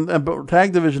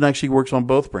tag division actually works on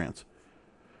both brands.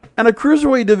 And a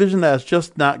cruiserweight division that has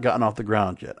just not gotten off the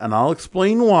ground yet. And I'll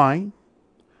explain why.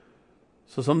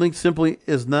 So something simply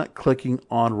is not clicking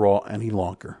on Raw any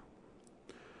longer.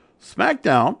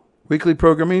 SmackDown weekly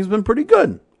programming has been pretty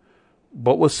good,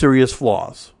 but with serious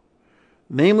flaws.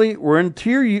 Namely, we're in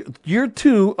year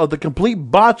 2 of the complete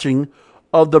botching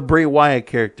of the Bray Wyatt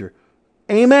character.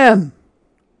 Amen.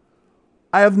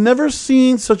 I have never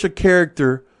seen such a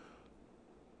character.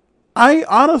 I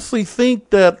honestly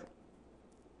think that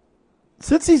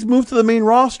since he's moved to the main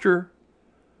roster,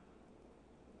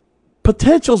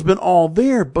 potential's been all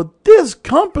there, but this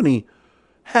company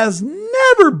has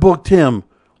never booked him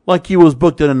like he was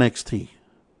booked at NXT.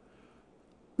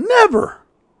 Never.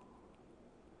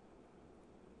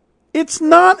 It's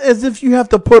not as if you have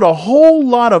to put a whole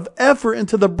lot of effort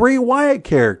into the Bray Wyatt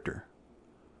character.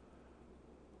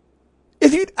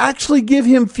 If you'd actually give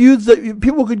him feuds that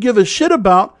people could give a shit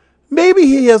about, maybe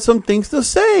he has some things to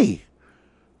say.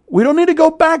 We don't need to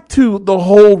go back to the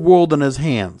whole world in his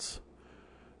hands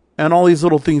and all these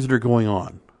little things that are going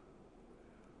on.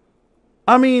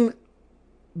 I mean,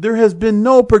 there has been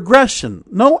no progression,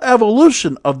 no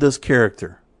evolution of this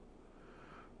character.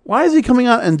 Why is he coming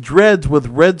out in dreads with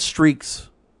red streaks?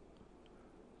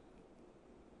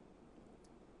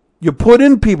 You put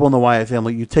in people in the Wyatt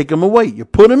family, you take them away. You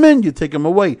put them in, you take them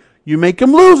away. You make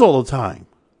them lose all the time,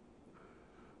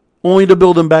 only to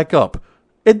build them back up.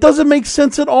 It doesn't make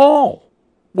sense at all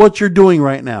what you're doing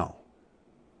right now.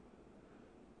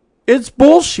 It's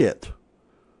bullshit.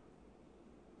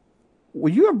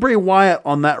 When you have Bray Wyatt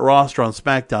on that roster on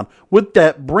SmackDown with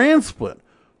that brand split,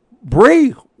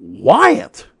 Bray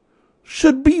Wyatt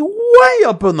should be way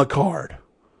up in the card.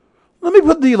 Let me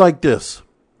put it like this.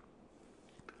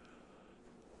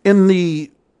 In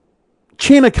the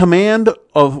chain of command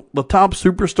of the top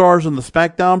superstars in the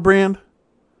SmackDown brand,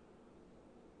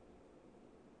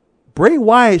 Bray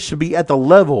Wyatt should be at the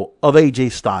level of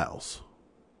AJ Styles.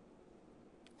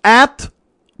 At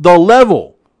the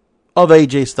level of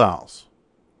AJ Styles.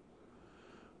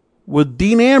 With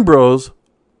Dean Ambrose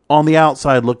on the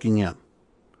outside looking in.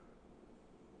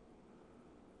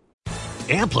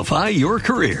 Amplify your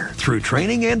career through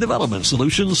training and development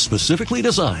solutions specifically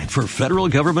designed for federal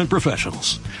government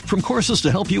professionals. From courses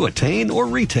to help you attain or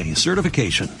retain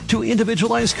certification, to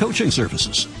individualized coaching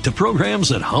services, to programs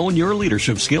that hone your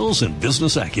leadership skills and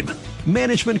business acumen,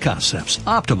 Management Concepts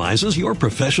optimizes your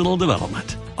professional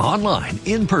development. Online,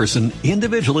 in person,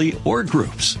 individually, or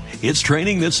groups, it's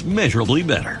training that's measurably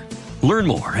better. Learn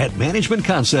more at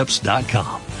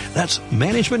managementconcepts.com. That's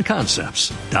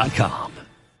managementconcepts.com.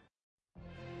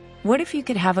 What if you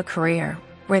could have a career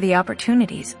where the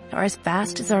opportunities are as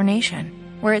vast as our nation,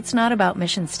 where it's not about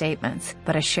mission statements,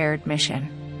 but a shared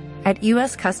mission? At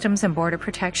U.S. Customs and Border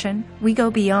Protection, we go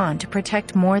beyond to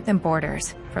protect more than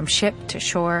borders. From ship to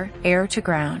shore, air to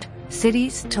ground,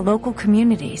 cities to local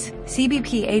communities,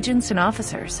 CBP agents and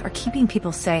officers are keeping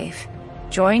people safe.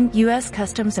 Join U.S.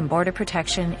 Customs and Border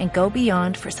Protection and go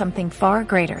beyond for something far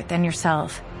greater than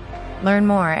yourself. Learn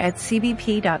more at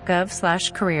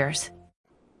cbp.gov/careers.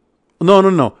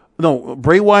 No.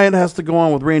 Bray Wyatt has to go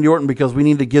on with Randy Orton because we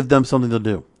need to give them something to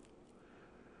do.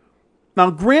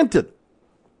 Now, granted,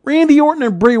 Randy Orton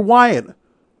and Bray Wyatt,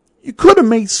 you could have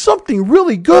made something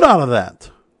really good out of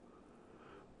that.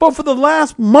 But for the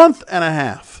last month and a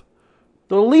half,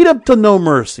 the lead up to No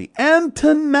Mercy and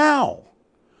to now,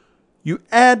 you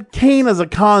add Kane as a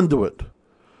conduit.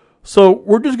 So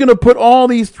we're just going to put all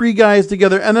these three guys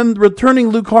together and then returning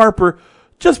Luke Harper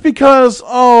just because,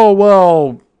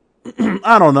 I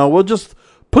don't know. We'll just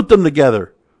put them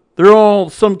together. They're all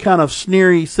some kind of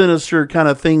sneery, sinister kind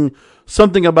of thing.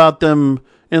 Something about them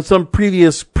in some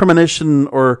previous premonition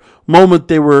or moment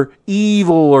they were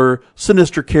evil or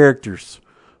sinister characters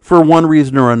for one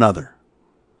reason or another.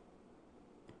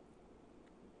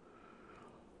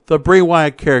 The Bray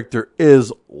Wyatt character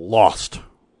is lost.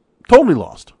 Totally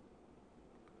lost.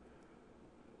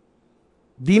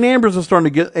 Dean Ambrose is starting to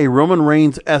get a Roman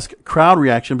Reigns-esque crowd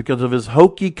reaction because of his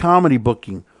hokey comedy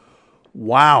booking.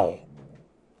 Wow.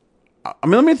 I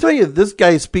mean, let me tell you, this guy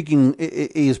is speaking,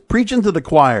 he's preaching to the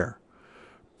choir.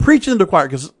 Preaching to the choir,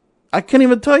 because I can't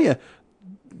even tell you.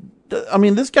 I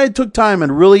mean, this guy took time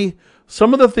and really,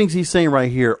 some of the things he's saying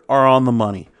right here are on the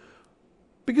money.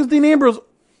 Because Dean Ambrose,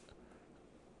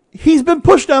 He's been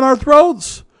pushed down our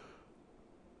throats.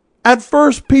 At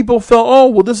first, people felt, oh,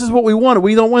 well, this is what we wanted.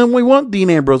 We want Dean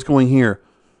Ambrose going here.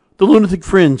 The Lunatic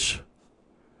Fringe.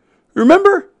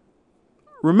 Remember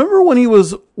when he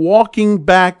was walking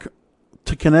back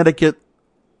to Connecticut?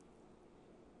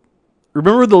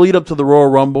 Remember the lead up to the Royal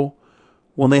Rumble?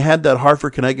 When they had that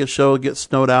Hartford, Connecticut show get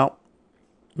snowed out?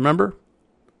 Remember?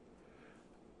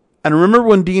 And remember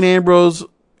when Dean Ambrose,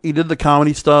 he did the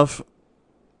comedy stuff,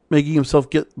 making himself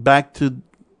get back to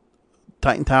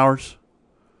Titan Towers?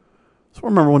 So I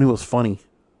remember when he was funny.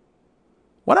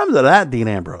 What happened to that, Dean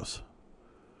Ambrose?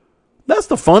 That's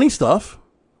the funny stuff.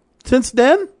 Since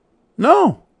then,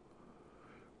 no.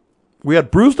 We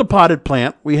had Bruce the Potted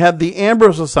Plant. We had the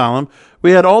Ambrose Asylum.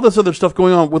 We had all this other stuff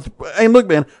going on with. And look,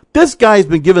 man, this guy's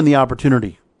been given the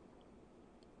opportunity.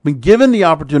 He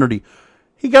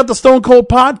got the Stone Cold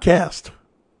podcast.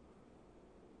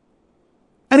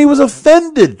 And he was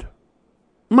offended.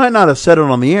 Might not have said it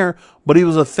on the air, but he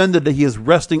was offended that he is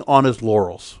resting on his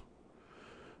laurels.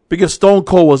 Because Stone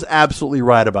Cold was absolutely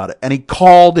right about it. And he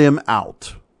called him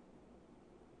out.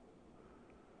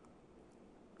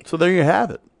 So there you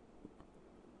have it.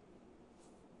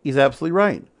 He's absolutely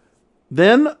right.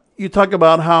 Then you talk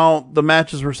about how the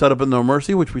matches were set up in No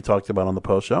Mercy, which we talked about on the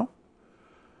post show.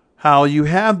 How you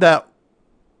have that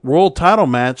world title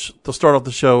match to start off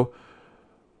the show.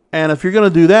 And if you're going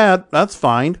to do that, that's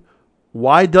fine.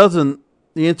 Why doesn't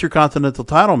the Intercontinental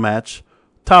title match,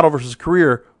 title versus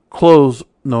career, close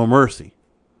No Mercy?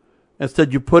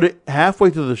 Instead, you put it halfway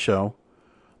through the show.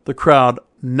 The crowd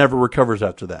never recovers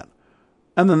after that.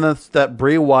 And then that's that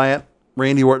Bray Wyatt,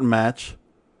 Randy Orton match.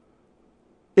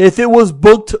 If it was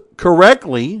booked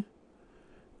correctly,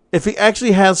 if it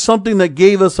actually has something that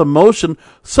gave us emotion,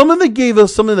 something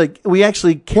that we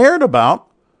actually cared about,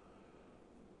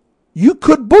 you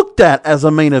could book that as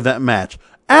a main event match.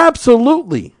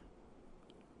 Absolutely.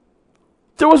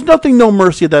 There was nothing No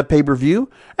Mercy at that pay-per-view.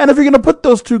 And if you're going to put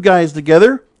those two guys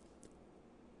together,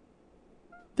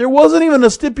 there wasn't even a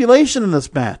stipulation in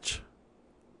this match.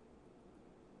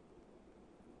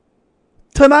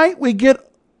 Tonight we get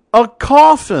a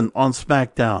coffin on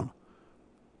SmackDown.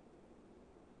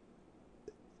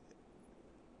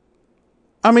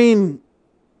 I mean,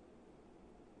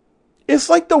 it's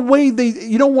like the way they,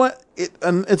 you know what?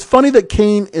 And it's funny that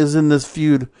Kane is in this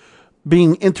feud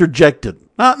being interjected.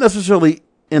 Not necessarily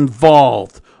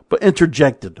involved, but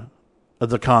interjected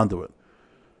as a conduit.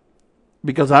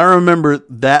 Because I remember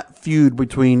that feud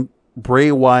between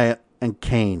Bray Wyatt and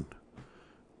Kane.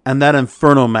 And that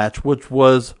Inferno match, which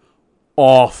was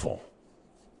awful.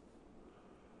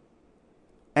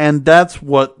 And that's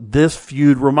what this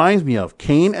feud reminds me of.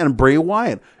 Kane and Bray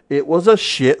Wyatt. It was a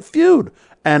shit feud.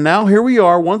 And now here we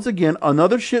are, once again,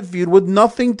 another shit feud with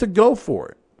nothing to go for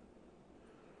it.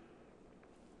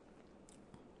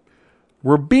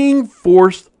 We're being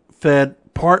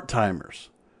force-fed part-timers.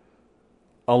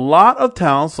 A lot of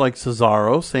talents like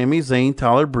Cesaro, Sami Zayn,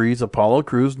 Tyler Breeze, Apollo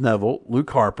Crews, Neville, Luke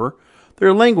Harper,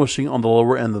 they're languishing on the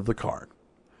lower end of the card.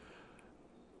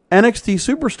 NXT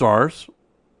superstars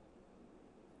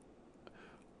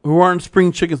who aren't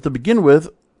spring chickens to begin with,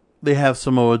 they have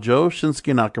Samoa Joe,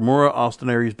 Shinsuke Nakamura, Austin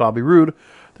Aries, Bobby Roode.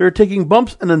 They're taking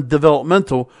bumps in a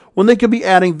developmental when they could be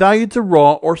adding value to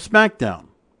Raw or SmackDown.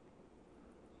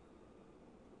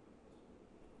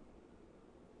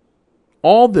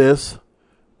 All this,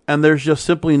 and there's just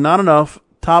simply not enough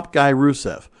top guy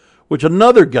Rusev, which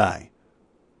another guy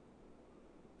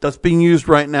that's being used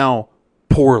right now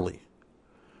poorly.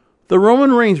 The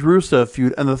Roman Reigns Rusev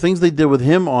feud and the things they did with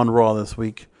him on Raw this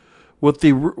week, with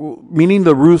meaning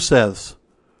the Rusevs,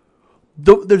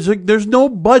 there's no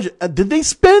budget. Did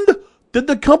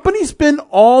the company spend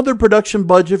all their production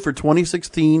budget for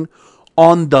 2016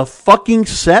 on the fucking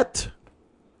set?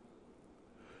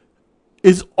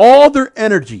 Is all their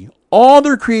energy, all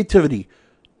their creativity,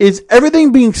 is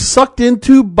everything being sucked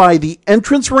into by the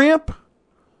entrance ramp?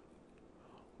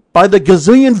 By the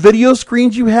gazillion video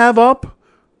screens you have up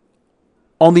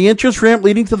on the entrance ramp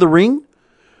leading to the ring?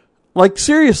 Like,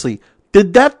 seriously,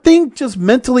 did that thing just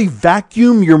mentally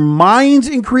vacuum your minds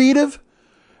in creative?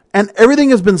 And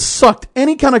everything has been sucked.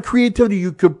 Any kind of creativity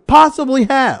you could possibly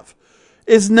have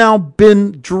is now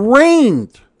been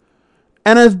drained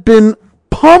and has been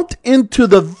pumped into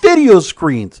the video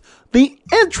screens, the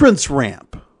entrance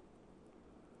ramp.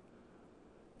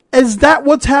 Is that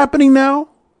what's happening now?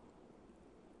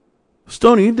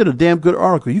 Stoney, you did a damn good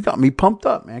article. You got me pumped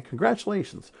up, man.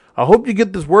 Congratulations. I hope you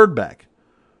get this word back.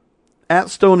 At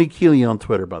Stoney Keeley on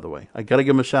Twitter, by the way. I got to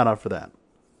give him a shout out for that.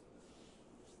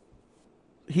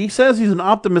 He says he's an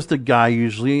optimistic guy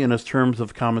usually in his terms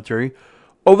of commentary,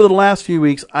 Over the last few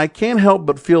weeks, I can't help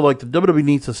but feel like the WWE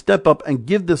needs to step up and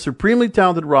give this supremely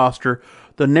talented roster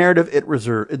the narrative it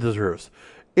deserves.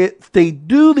 If they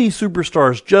do these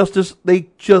superstars justice, they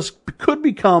just could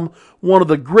become one of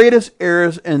the greatest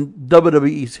eras in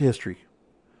WWE's history.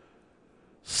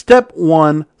 Step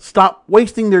 1, stop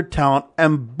wasting their talent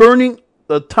and burning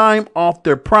the time off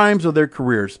their primes of their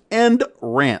careers. End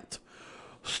rant.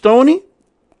 Stoney,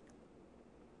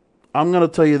 I'm going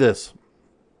to tell you this.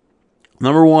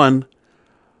 Number 1,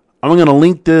 I'm going to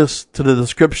link this to the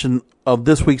description of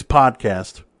this week's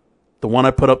podcast, the one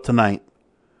I put up tonight.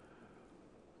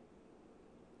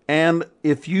 And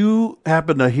if you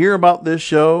happen to hear about this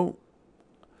show,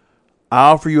 I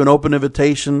offer you an open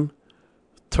invitation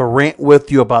to rant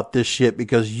with you about this shit,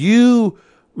 because you,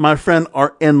 my friend,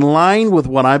 are in line with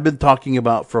what I've been talking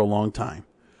about for a long time.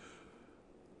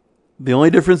 The only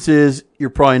difference is you're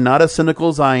probably not as cynical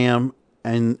as I am,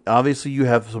 and obviously you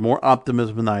have some more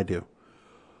optimism than I do.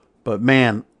 But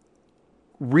man,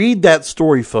 read that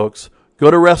story, folks.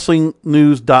 Go to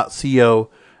WrestlingNews.co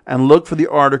and look for the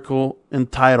article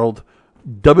entitled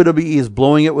WWE is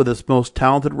blowing it with its most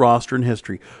talented roster in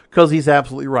history, because he's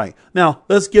absolutely right. Now,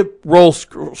 let's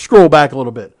scroll back a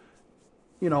little bit.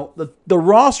 You know, the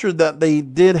roster that they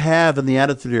did have in the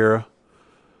Attitude Era,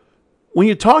 when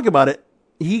you talk about it,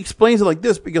 he explains it like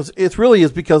this, because it really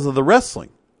is because of the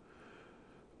wrestling.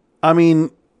 I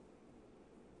mean,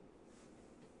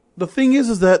 the thing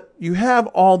is that you have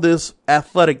all this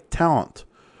athletic talent,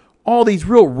 all these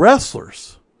real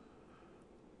wrestlers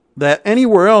that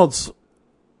anywhere else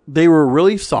they were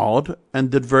really solid and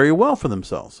did very well for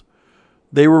themselves.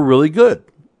 They were really good,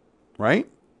 right?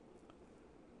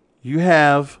 You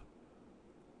have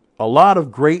a lot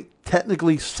of great,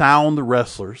 technically sound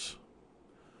wrestlers.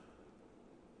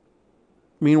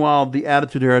 Meanwhile, the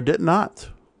Attitude Era did not.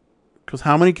 Because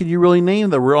how many can you really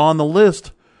name that were on the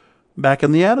list back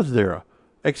in the Attitude Era?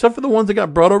 Except for the ones that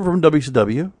got brought over from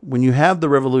WCW. When you have the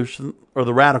Revolution, or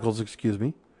the Radicals, excuse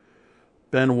me,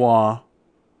 Benoit,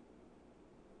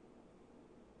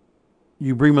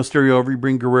 you bring Mysterio over, you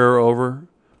bring Guerrero over,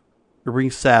 you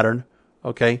bring Saturn,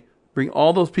 okay? Bring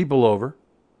all those people over.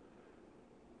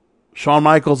 Shawn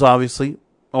Michaels, obviously,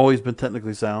 always been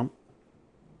technically sound.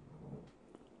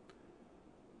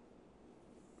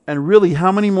 And really,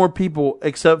 how many more people,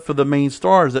 except for the main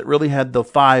stars, that really had the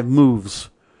 5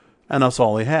 moves, and that's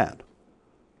all they had?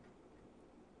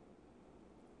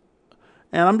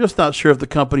 And I'm just not sure if the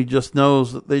company just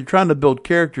knows that they're trying to build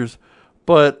characters,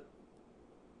 but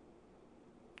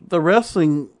the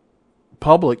wrestling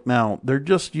public now, they're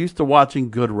just used to watching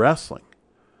good wrestling.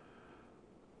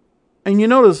 And you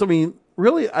notice, I mean,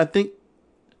 really, I think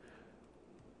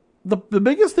the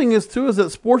biggest thing is, too, is that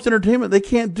sports entertainment, they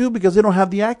can't do because they don't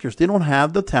have the actors. They don't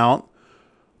have the talent.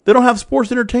 They don't have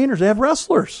sports entertainers. They have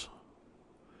wrestlers.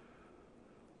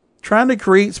 Trying to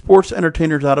create sports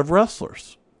entertainers out of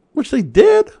wrestlers, which they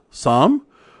did, some.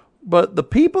 But the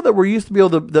people that were used to be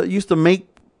able to, that used to make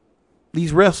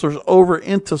these wrestlers over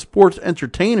into sports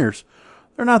entertainers,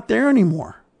 they're not there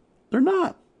anymore. They're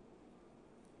not.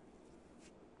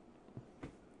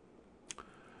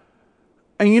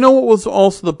 And you know what was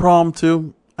also the problem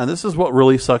too? And this is what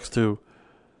really sucks too.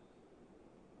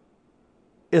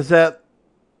 Is that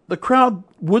the crowd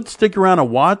would stick around and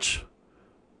watch.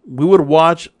 We would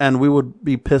watch and we would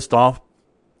be pissed off,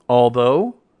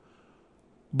 but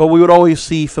we would always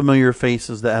see familiar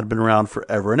faces that had been around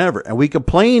forever and ever. And we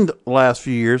complained the last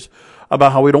few years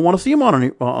about how we don't want to see them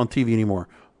on TV anymore.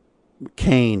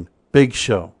 Kane, Big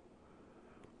Show.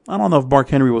 I don't know if Mark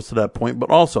Henry was to that point,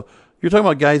 but also, you're talking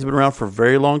about guys who've been around for a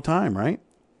very long time, right?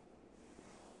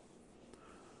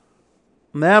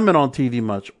 And they haven't been on TV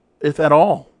much, if at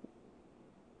all.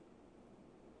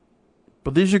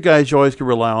 But these are guys you always can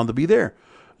rely on to be there.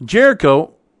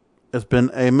 Jericho has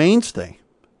been a mainstay.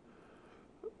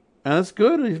 And it's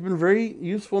good. He's been very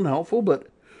useful and helpful, but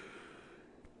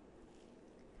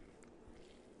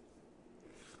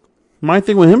my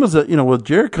thing with him is that, with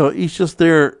Jericho, he's just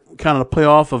there kind of to play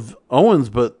off of Owens,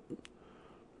 but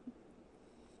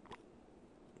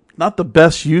not the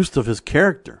best use of his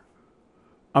character.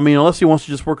 I mean, unless he wants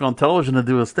to just work on television and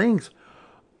do his things,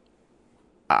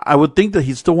 I would think that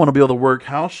he'd still want to be able to work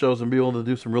house shows and be able to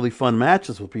do some really fun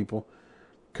matches with people,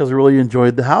 because he really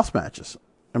enjoyed the house matches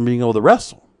and being able to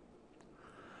wrestle.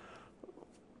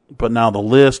 But now the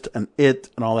list and it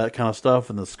and all that kind of stuff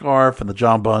and the scarf and the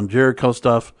John Bon Jericho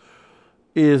stuff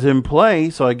is in play.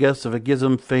 So I guess if it gives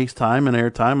him face time and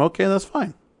airtime, okay, that's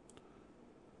fine.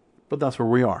 But that's where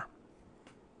we are.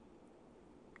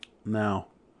 Now.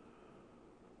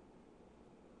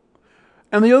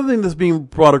 And the other thing that's being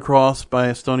brought across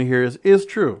by Stoney here is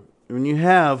true. when you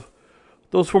have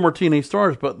those former TNA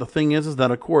stars. But the thing is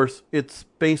that, of course, it's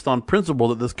based on principle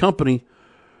that this company,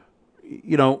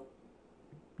 you know,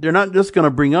 they're not just going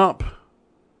to bring up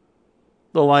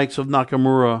the likes of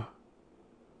Nakamura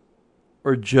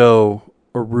or Joe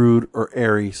or Rude or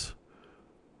Aries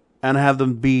and have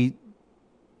them be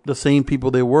the same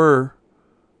people they were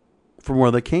from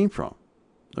where they came from.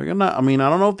 They're gonna. I mean, I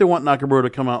don't know if they want Nakamura to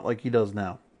come out like he does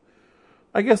now.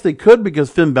 I guess they could, because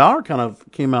Finn Balor kind of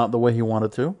came out the way he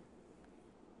wanted to.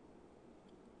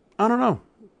 I don't know.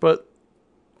 But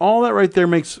all that right there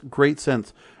makes great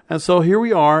sense. And so here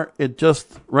we are. It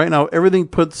just, right now, everything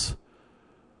puts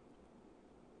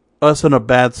us in a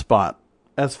bad spot.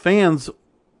 As fans,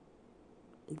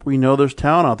 we know there's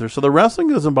talent out there. So the wrestling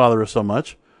doesn't bother us so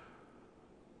much.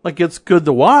 Like, it's good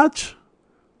to watch,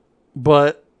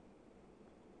 but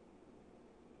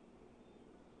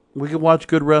we could watch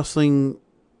good wrestling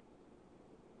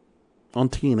on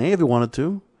TNA if we wanted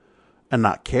to and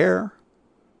not care.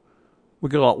 We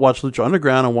could watch Lucha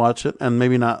Underground and watch it and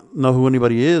maybe not know who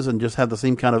anybody is and just have the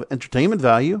same kind of entertainment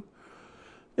value.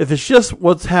 If it's just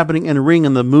what's happening in the ring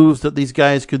and the moves that these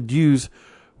guys could use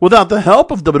without the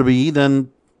help of WWE,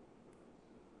 then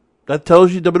that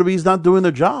tells you WWE's not doing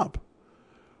their job.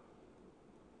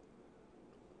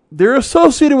 They're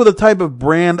associated with a type of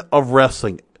brand of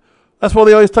wrestling. That's why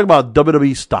they always talk about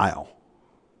WWE style.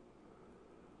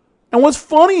 And what's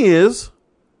funny is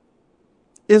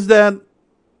that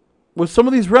with some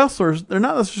of these wrestlers, they're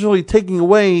not necessarily taking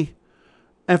away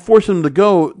and forcing them to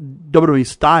go WWE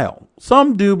style.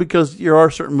 Some do, because there are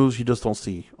certain moves you just don't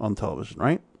see on television,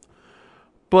 right?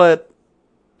 But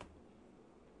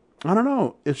I don't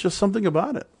know. It's just something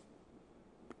about it.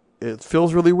 It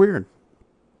feels really weird.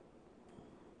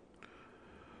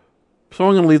 So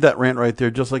I'm going to leave that rant right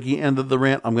there. Just like he ended the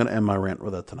rant, I'm going to end my rant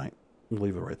with that tonight. I'll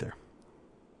leave it right there.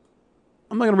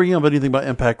 I'm not going to bring up anything about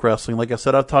Impact Wrestling. Like I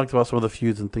said, I've talked about some of the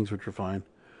feuds and things which are fine.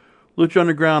 Lucha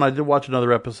Underground, I did watch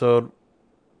another episode.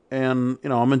 And, you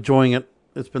know, I'm enjoying it.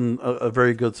 It's been a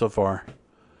very good so far.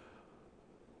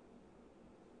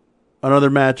 Another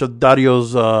match of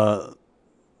Dario's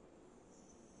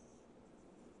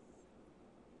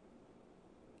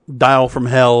Dial from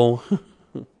Hell.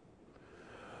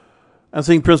 And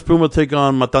seeing Prince Puma take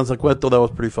on Matanza Cueto, that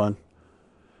was pretty fun.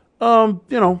 You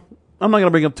know, I'm not going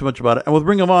to bring up too much about it. And with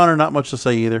Ring of Honor, not much to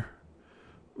say either.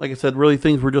 Like I said, really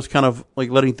things were just kind of like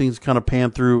letting things kind of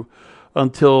pan through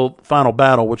until Final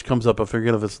Battle, which comes up, I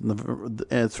forget if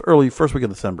it's early, first week of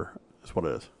December. That's what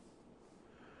it is.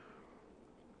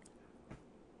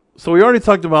 So we already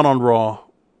talked about on Raw,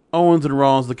 Owens and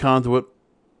Rollins, the conduit,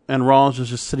 and Rollins is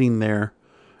just sitting there.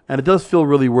 And it does feel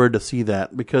really weird to see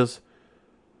that, because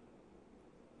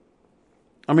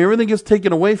I mean, everything gets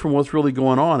taken away from what's really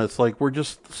going on. It's like we're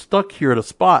just stuck here at a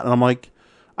spot. And I'm like,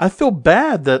 I feel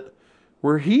bad that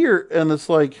we're here. And it's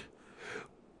like,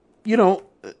 you know,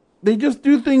 they just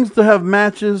do things to have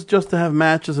matches, just to have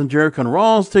matches. And Jericho and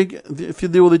Rollins if you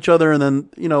deal with each other. And then,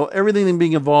 you know, everything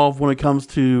being involved when it comes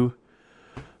to,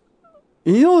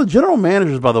 you know, the general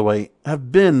managers, by the way,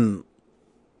 have been,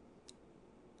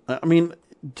 I mean,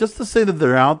 just to say that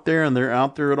they're out there and they're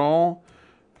out there at all.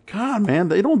 God, man,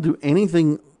 they don't do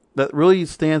anything that really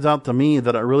stands out to me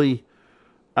that I really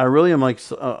am like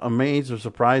amazed or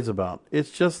surprised about.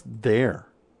 It's just there.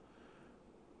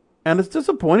 And it's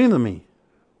disappointing to me.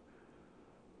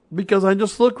 Because I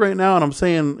just look right now and I'm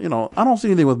saying, you know, I don't see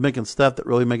anything with Mick and Steph that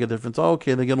really make a difference. Oh,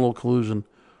 okay, they get a little collusion.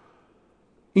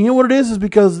 You know what it is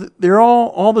because they're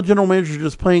all the general managers are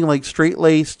just playing like straight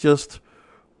lace, just,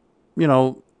 you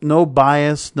know, no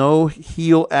bias, no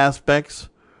heel aspects.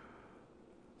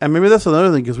 And maybe that's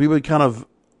another thing, because we've been kind of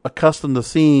accustomed to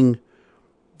seeing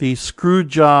these screw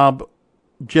job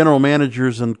general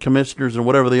managers and commissioners and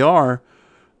whatever they are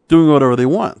doing whatever they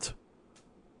want.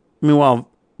 Meanwhile,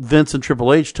 Vince and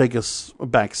Triple H take a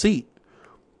back seat,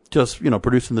 just, you know,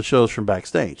 producing the shows from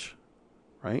backstage,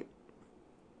 right?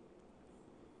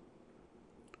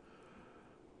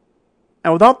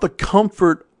 And without the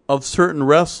comfort of certain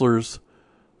wrestlers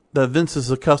that Vince is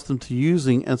accustomed to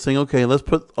using and saying, okay, let's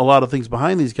put a lot of things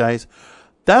behind these guys.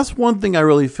 That's one thing I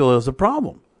really feel is a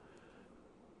problem.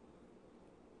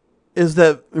 Is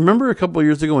that, remember a couple of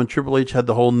years ago when Triple H had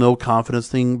the whole no confidence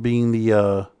thing being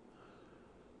the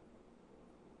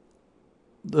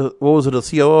what was it, a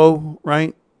COO,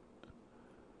 right?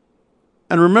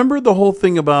 And remember the whole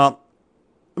thing about,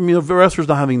 I mean, the wrestlers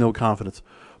not having no confidence.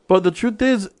 But the truth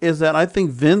is that I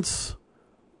think Vince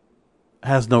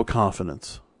has no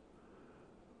confidence.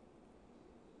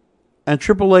 And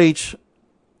Triple H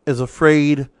is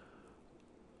afraid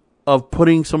of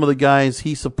putting some of the guys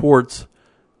he supports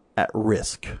at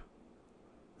risk.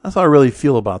 That's how I really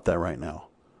feel about that right now.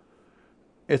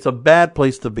 It's a bad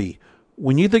place to be.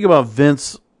 When you think about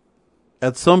Vince,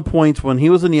 at some points when he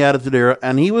was in the Attitude Era,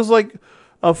 and he was like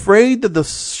afraid that the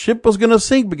ship was going to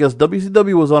sink because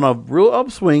WCW was on a real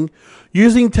upswing,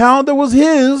 using talent that was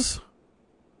his,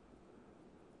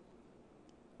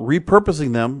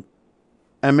 repurposing them,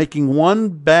 and making one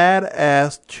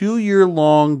badass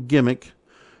 2-year-long gimmick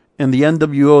in the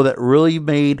NWO that really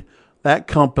made that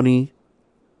company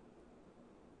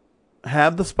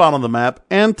have the spot on the map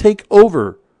and take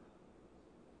over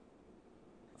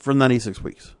for 96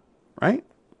 weeks, right?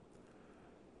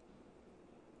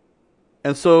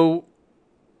 And so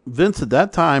Vince at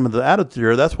that time, the Attitude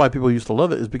Era, that's why people used to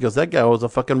love it, is because that guy was a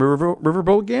fucking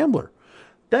riverboat gambler.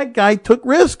 That guy took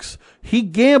risks. He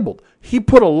gambled. He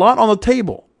put a lot on the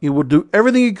table. He would do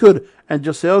everything he could and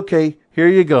just say, okay, here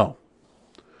you go.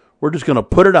 We're just going to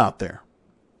put it out there.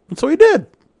 And so he did.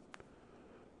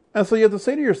 And so you have to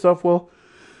say to yourself, well,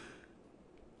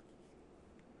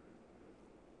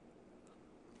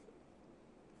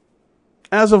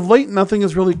 as of late, nothing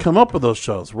has really come up with those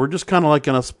shows. We're just kind of like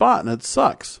in a spot, and it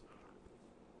sucks.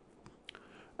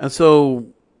 And so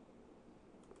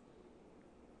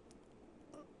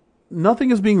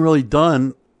nothing is being really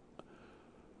done.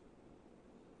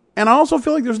 And I also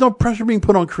feel like there's no pressure being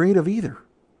put on creative either.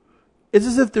 It's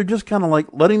as if they're just kind of like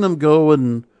letting them go,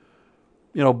 and,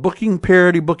 you know,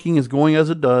 parody booking is going as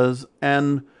it does,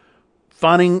 and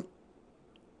finding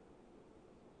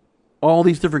all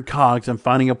these different cogs and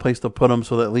finding a place to put them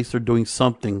so that at least they're doing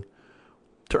something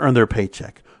to earn their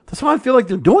paycheck. That's how I feel like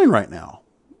they're doing right now.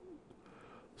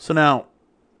 So now,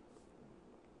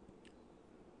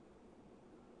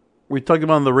 we talked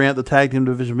about the rant, the tag team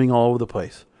division being all over the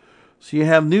place. So you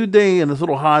have New Day and this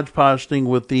little hodgepodge thing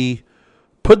with the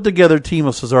put together team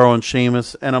of Cesaro and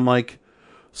Sheamus, and I'm like,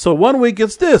 so one week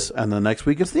it's this, and the next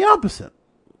week it's the opposite.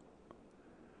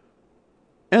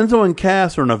 Enzo and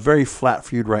Cass are in a very flat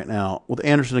feud right now with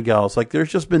Anderson and Gallows. Like, there's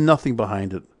just been nothing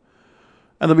behind it.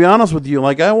 And to be honest with you,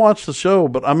 like, I watched the show,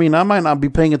 but I mean, I might not be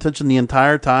paying attention the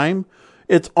entire time.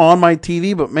 It's on my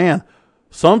TV, but man,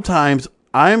 sometimes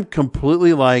I'm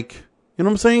completely like, you know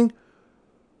what I'm saying?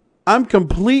 I'm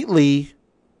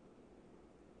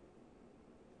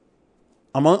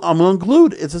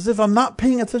unglued. It's as if I'm not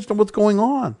paying attention to what's going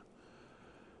on.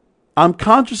 I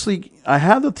have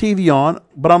the TV on,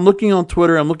 but I'm looking on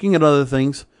Twitter, I'm looking at other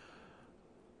things,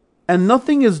 and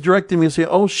nothing is directing me to say,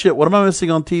 oh shit, what am I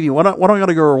missing on TV? What do I got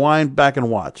to go rewind back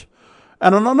and watch?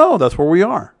 And I don't know, that's where we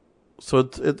are. So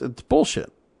it's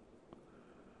bullshit.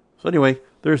 So anyway,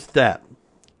 there's that.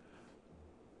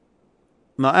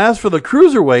 Now, as for the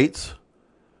cruiserweights,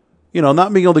 you know,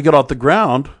 not being able to get off the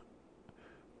ground,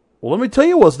 well, let me tell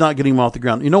you what's not getting them off the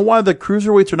ground. You know why the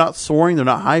cruiserweights are not soaring? They're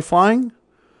not high flying?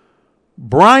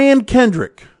 Brian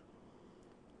Kendrick.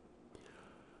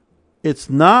 It's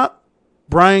not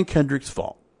Brian Kendrick's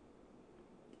fault.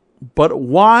 But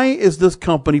why is this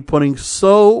company putting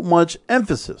so much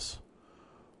emphasis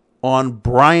on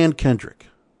Brian Kendrick?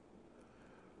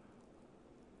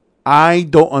 I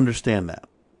don't understand that.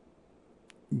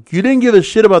 You didn't give a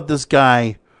shit about this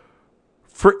guy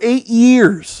for 8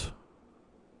 years.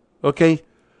 Okay?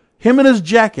 Him and his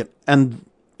jacket and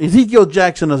Ezekiel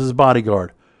Jackson as his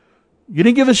bodyguard. You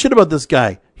didn't give a shit about this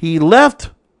guy. He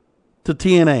left to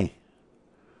TNA.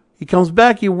 He comes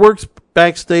back. He works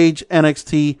backstage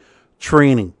NXT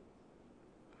training.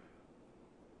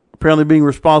 Apparently being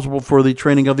responsible for the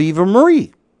training of Eva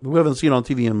Marie, who we haven't seen on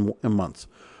TV in months,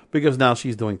 because now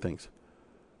she's doing things.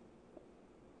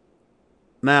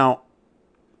 Now,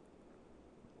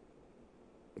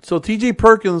 so TJ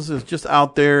Perkins is just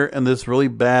out there in this really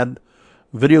bad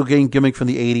video game gimmick from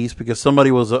the 80s because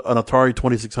somebody was an Atari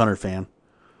 2600 fan.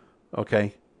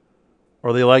 Okay.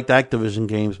 Or they liked Activision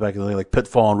games back in the day, like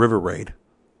Pitfall and River Raid.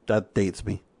 That dates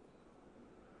me.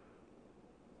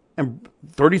 And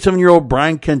 37-year-old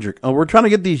Brian Kendrick. Oh, we're trying to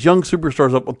get these young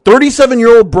superstars up.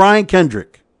 37-year-old Brian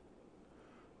Kendrick.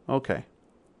 Okay.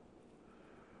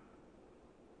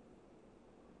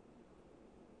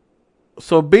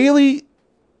 So Bayley,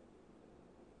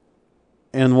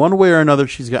 in one way or another,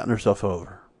 she's gotten herself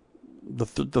over.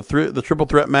 The triple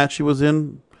threat match she was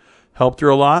in helped her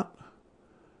a lot.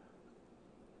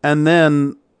 And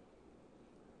then,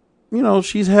 you know,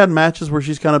 she's had matches where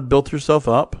she's kind of built herself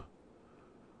up.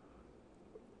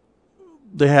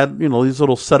 They had, you know, these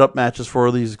little setup matches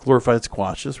for these glorified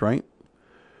squashes, right?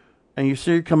 And you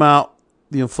see her come out,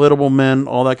 the inflatable men,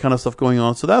 all that kind of stuff going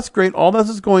on. So that's great. All this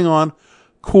is going on.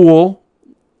 Cool.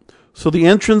 So the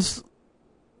entrance,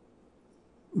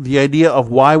 the idea of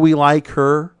why we like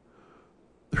her,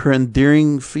 her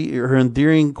endearing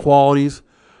qualities,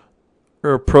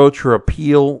 her approach, her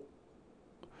appeal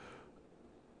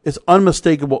is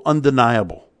unmistakable,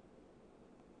 undeniable.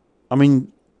 I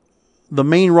mean, the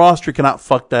main roster cannot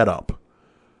fuck that up.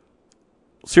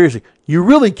 Seriously, you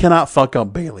really cannot fuck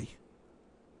up Bayley.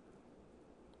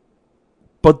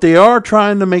 But they are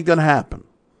trying to make that happen.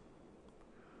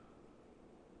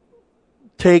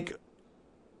 Take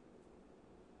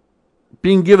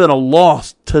being given a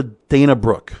loss to Dana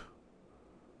Brooke.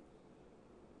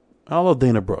 I love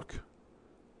Dana Brooke.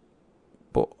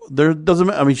 But there doesn't.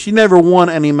 I mean, she never won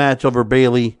any match over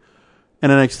Bayley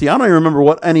in NXT. I don't even remember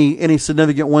what any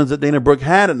significant wins that Dana Brooke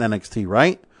had in NXT.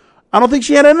 Right? I don't think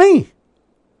she had any.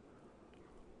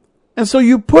 And so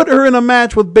you put her in a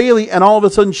match with Bayley, and all of a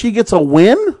sudden she gets a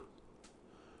win.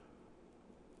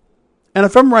 And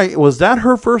if I'm right, was that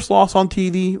her first loss on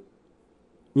TV,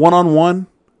 1-on-1?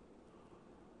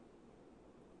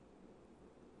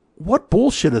 What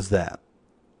bullshit is that?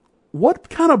 What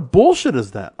kind of bullshit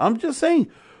is that? I'm just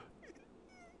saying,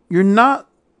 you're not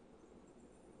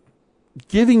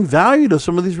giving value to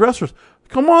some of these wrestlers.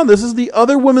 Come on, this is the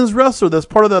other women's wrestler that's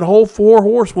part of that whole 4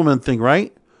 horsewoman thing,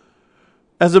 right?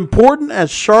 As important as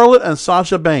Charlotte and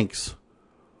Sasha Banks.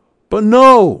 But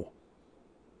no,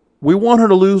 we want her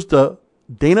to lose to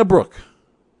Dana Brooke.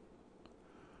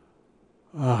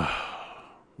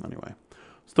 Anyway,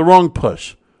 it's the wrong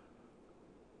push.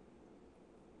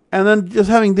 And then just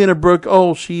having Dana Brooke,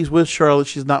 oh, she's with Charlotte,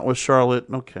 she's not with Charlotte.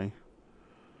 Okay.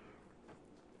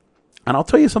 And I'll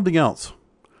tell you something else.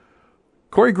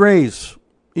 Corey Graves,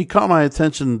 he caught my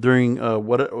attention during the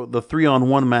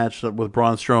 3-on-1 match with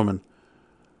Braun Strowman.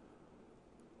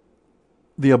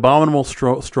 The abominable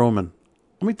Strowman.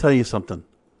 Let me tell you something.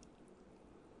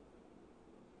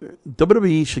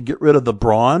 WWE should get rid of the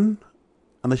Braun,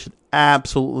 and they should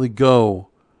absolutely go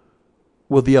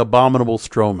with the abominable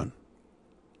Strowman.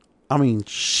 I mean,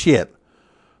 shit.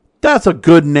 That's a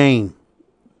good name.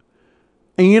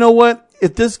 And you know what?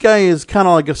 If this guy is kind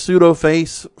of like a pseudo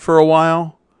face for a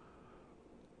while,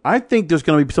 I think there's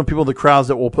going to be some people in the crowds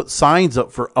that will put signs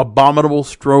up for abominable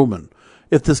Strowman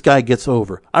if this guy gets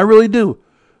over. I really do.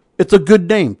 It's a good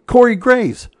name. Corey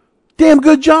Graves. Damn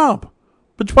good job.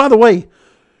 But by the way,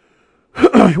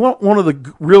 you want one of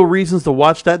the real reasons to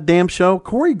watch that damn show?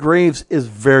 Corey Graves is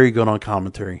very good on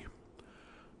commentary.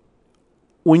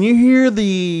 When you hear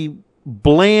the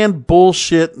bland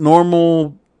bullshit,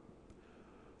 normal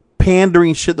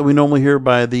pandering shit that we normally hear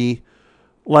by the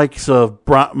likes of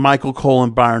Michael Cole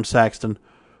and Byron Saxton,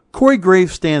 Corey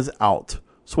Graves stands out.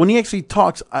 So when he actually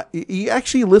talks, you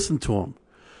actually listen to him.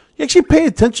 You actually pay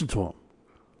attention to him.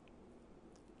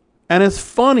 And it's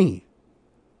funny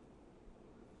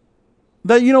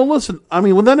that, listen, I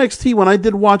mean, with NXT, when I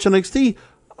did watch NXT,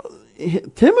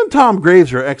 Tim and Tom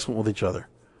Graves are excellent with each other.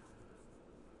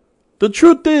 The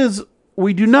truth is,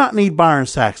 we do not need Byron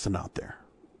Saxton out there.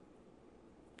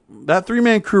 That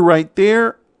 3-man crew right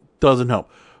there doesn't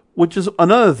help. Which is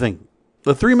another thing.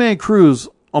 The 3-man crews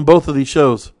on both of these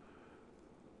shows,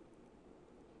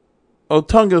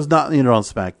 Otunga's not needed on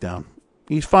SmackDown.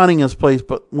 He's finding his place,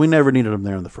 but we never needed him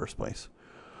there in the first place.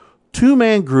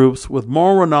 2-man groups with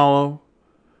Mauro Ranallo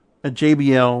and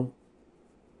JBL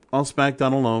on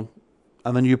SmackDown alone.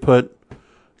 And then you put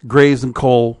Graves and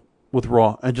Cole with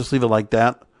Raw and just leave it like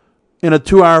that. In a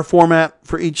 2-hour format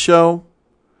for each show,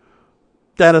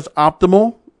 that is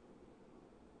optimal.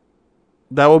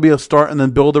 That will be a start and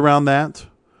then build around that.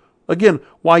 Again,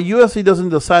 why UFC doesn't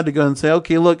decide to go and say,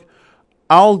 okay, look,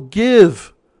 I'll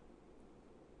give.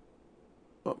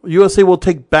 USA will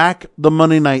take back the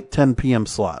Monday night 10 p.m.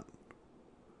 slot.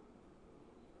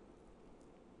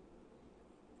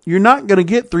 You're not going to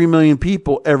get 3 million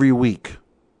people every week.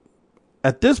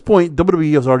 At this point,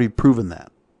 WWE has already proven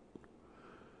that.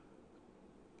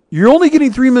 You're only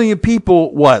getting 3 million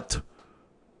people, what?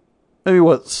 Maybe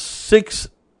 6,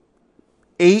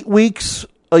 8 weeks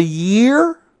a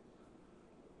year?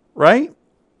 Right?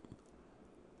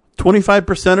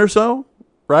 25% or so?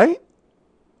 Right?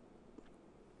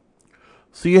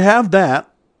 So you have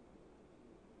that.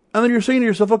 And then you're saying to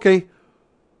yourself, okay,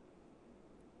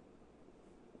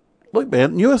 look,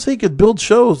 man, USA could build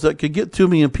shows that could get 2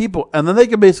 million people, and then they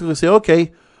could basically say,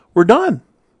 okay, we're done,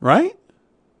 right?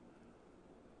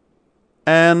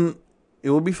 And it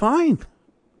will be fine.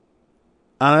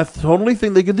 And I totally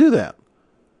think they could do that.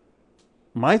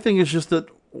 My thing is just that,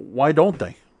 why don't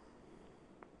they?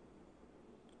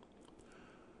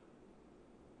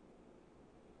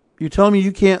 You telling me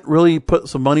you can't really put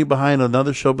some money behind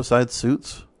another show besides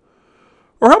Suits?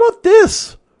 Or how about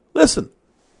this? Listen,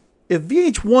 if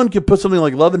VH1 could put something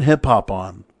like Love and Hip Hop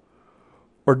on,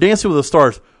 or Dancing with the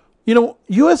Stars,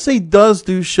 USA does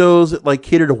do shows that like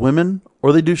cater to women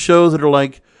or they do shows that are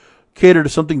like catered to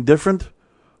something different.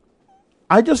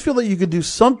 I just feel that you could do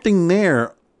something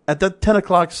there at that 10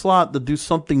 o'clock slot to do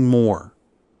something more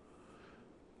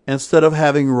instead of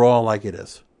having Raw like it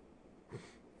is.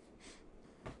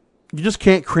 You just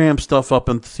can't cram stuff up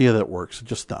and see how that works. It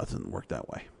just doesn't work that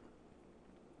way.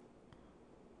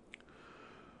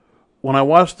 When I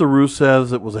watched the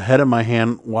Rusevs, it was ahead of my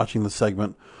hand watching the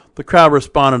segment. The crowd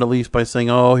responded at least by saying,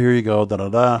 oh, here you go,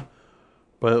 da-da-da.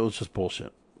 But it was just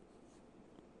bullshit.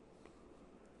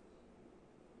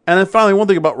 And then finally, one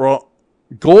thing about Raw.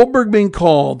 Goldberg being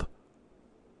called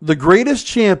the greatest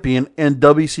champion in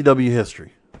WCW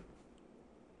history.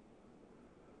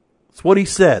 That's what he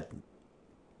said.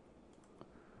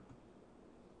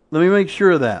 Let me make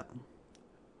sure of that.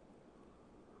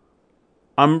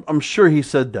 I'm sure he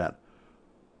said that.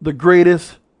 The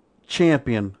greatest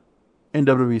champion in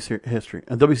WWE history,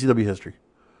 and WCW history.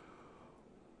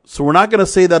 So we're not going to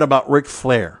say that about Ric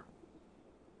Flair.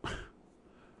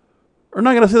 We're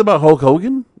not going to say that about Hulk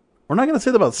Hogan. We're not going to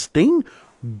say that about Sting.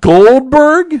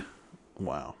 Goldberg?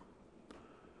 Wow.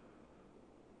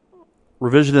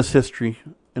 Revisionist history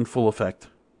in full effect.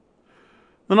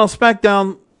 Then on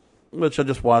SmackDown, which I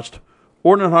just watched,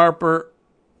 Orton and Harper,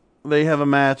 they have a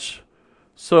match.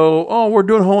 So, we're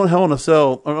doing Hell in a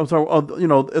Cell. I'm sorry,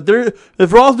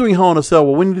 if Raw's doing Hell in a Cell,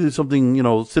 well, we need to do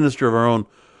something, sinister of our own.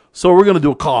 So we're going to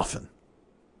do a coffin.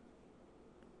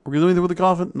 We're going to do anything with the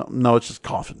coffin? No, it's just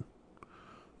coffin.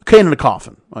 Cane in a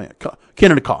coffin. Oh, yeah.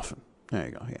 Cane in a coffin. There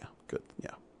you go. Yeah, good.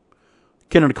 Yeah.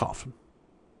 Cane in a coffin.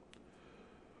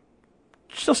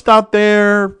 Just out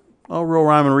there, no real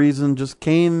rhyme and reason, just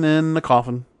Kane in the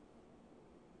coffin.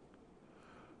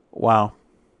 Wow.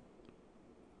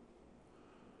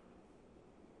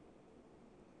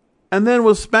 And then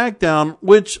with SmackDown,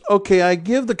 which, okay, I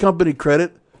give the company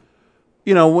credit.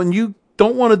 When you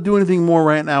don't want to do anything more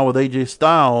right now with AJ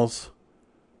Styles,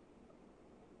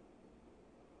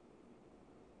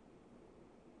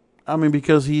 I mean,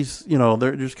 because he's,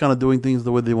 they're just kind of doing things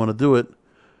the way they want to do it.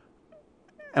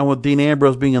 And with Dean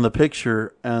Ambrose being in the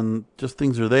picture and just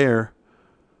things are there,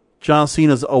 John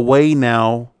Cena's away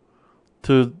now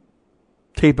to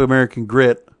tape American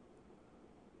Grit.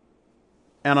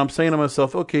 And I'm saying to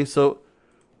myself, okay, so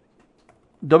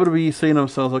WWE is saying to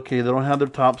themselves, okay, they don't have their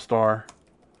top star.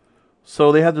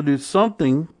 So they have to do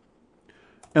something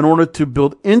in order to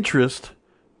build interest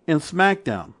in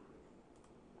SmackDown.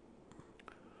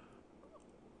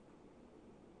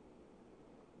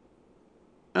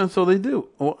 And so they do.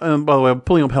 Oh, and by the way, I'm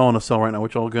pulling up Hell in a Cell right now,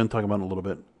 which I'll go and talk about in a little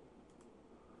bit.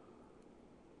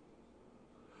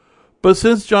 But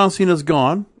since John Cena's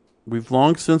gone, we've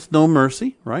long since No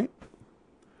Mercy, right?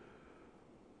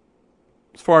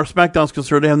 As far as SmackDown's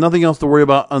concerned, they have nothing else to worry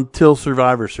about until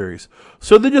Survivor Series.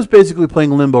 So they're just basically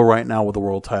playing limbo right now with the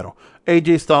world title.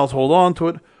 AJ Styles hold on to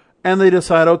it, and they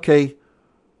decide, okay,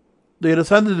 they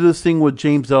decided to do this thing with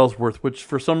James Ellsworth, which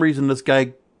for some reason this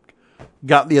guy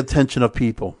got the attention of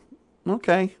people.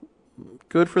 Okay,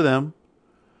 good for them.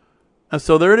 And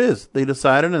so there it is. They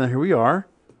decided, and here we are.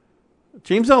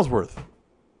 James Ellsworth.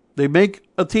 They make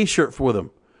a t-shirt with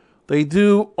him. They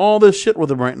do all this shit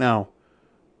with him right now.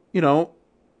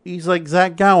 He's like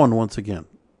Zach Gowen once again.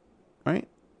 Right?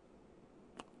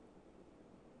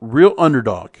 Real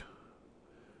underdog.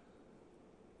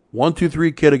 1, 2,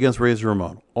 3 kid against Razor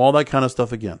Ramon. All that kind of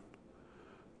stuff again.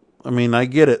 I mean, I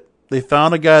get it. They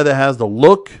found a guy that has the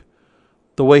look,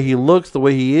 the way he looks, the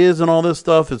way he is, and all this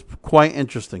stuff is quite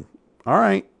interesting. All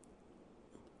right.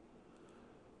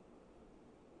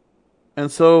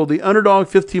 And so the underdog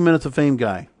 15 minutes of fame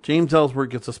guy, James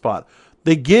Ellsworth, gets a spot.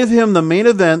 They give him the main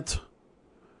event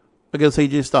against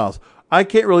AJ Styles. I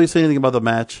can't really say anything about the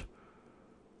match.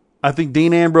 I think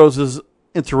Dean Ambrose's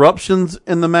interruptions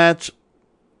in the match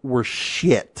were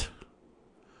shit.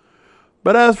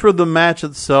 But as for the match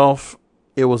itself,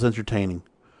 it was entertaining.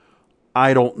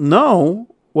 I don't know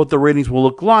what the ratings will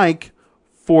look like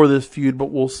for this feud,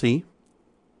 but we'll see.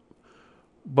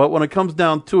 But when it comes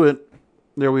down to it,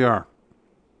 there we are.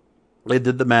 They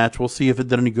did the match. We'll see if it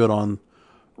did any good on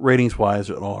ratings-wise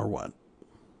at all or what.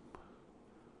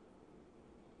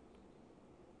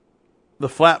 The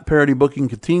flat parody booking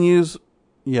continues.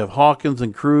 You have Hawkins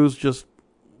and Cruz just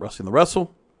wrestling the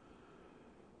wrestle.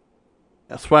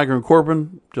 Swagger and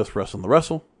Corbin just wrestling the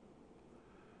wrestle.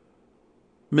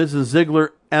 Miz and Ziggler,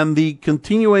 and the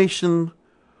continuation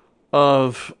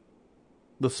of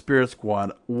the Spirit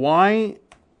Squad. Why?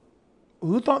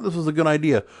 Who thought this was a good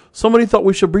idea? Somebody thought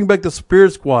we should bring back the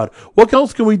Spirit Squad. What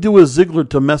else can we do with Ziggler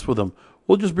to mess with him?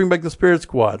 We'll just bring back the Spirit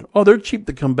Squad. Oh, they're cheap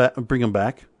to come back and bring him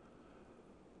back.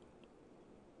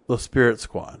 The Spirit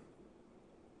Squad.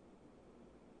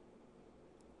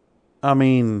 I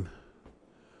mean,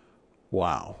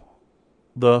 wow.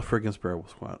 The freaking Sparrow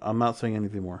Squad. I'm not saying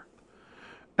anything more.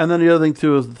 And then the other thing,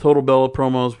 too, is the Total Bella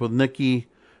promos with Nikki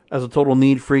as a total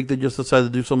need freak. They just decided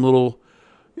to do some little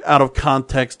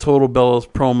out-of-context Total Bellas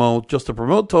promo just to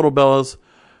promote Total Bellas.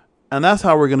 And that's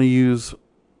how we're going to use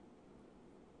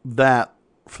that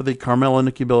for the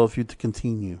Carmella-Nikki Bella feud to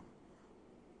continue.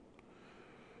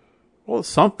 Well, it's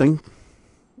something.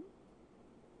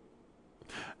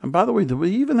 And by the way, did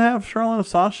we even have Charlotte and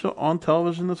Sasha on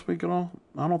television this week at all?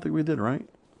 I don't think we did, right?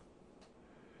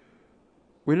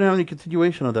 We didn't have any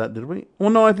continuation of that, did we?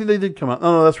 Well, no, I think they did come out.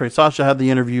 Oh, no, that's right. Sasha had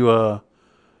the interview.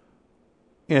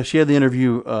 She had the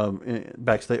interview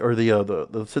backstage, or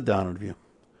the sit-down interview.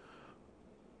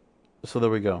 So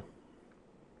there we go.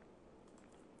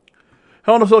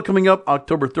 Hell in a Cell coming up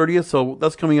October 30th. So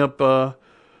that's coming up 12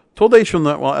 days from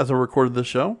that. Well, as I recorded this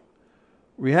show,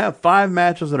 we have 5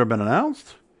 matches that have been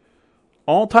announced.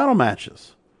 All title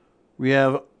matches. We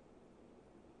have,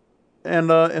 and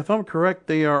if I'm correct,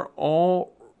 they are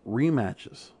all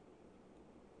rematches.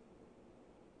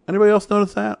 Anybody else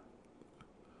notice that?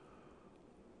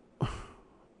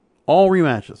 All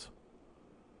rematches.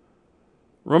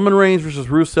 Roman Reigns versus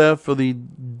Rusev for the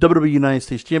WWE United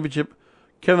States Championship.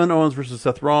 Kevin Owens versus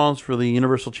Seth Rollins for the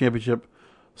Universal Championship.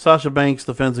 Sasha Banks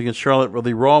defends against Charlotte for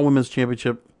the Raw Women's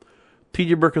Championship.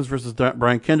 TJ Perkins versus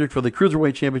Brian Kendrick for the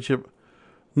Cruiserweight Championship.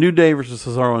 New Day versus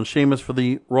Cesaro and Sheamus for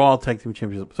the Raw Tag Team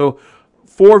Championship. So,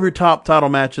 4 of your top title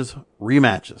matches,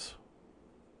 rematches.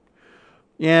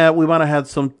 Yeah, we might have had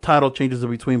some title changes in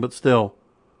between, but still.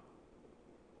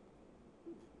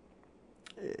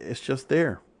 It's just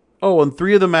there. Oh, and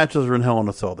 3 of the matches are in Hell in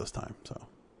a Cell this time. So,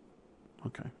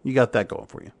 okay. You got that going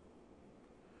for you.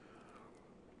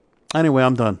 Anyway,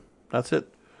 I'm done. That's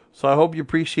it. So I hope you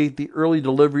appreciate the early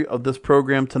delivery of this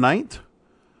program tonight.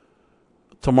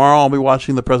 Tomorrow I'll be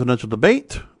watching the presidential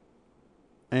debate.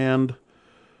 And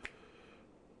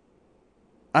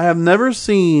I have never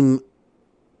seen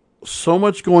so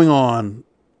much going on.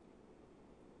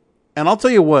 And I'll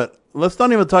tell you what, let's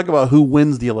not even talk about who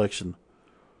wins the election.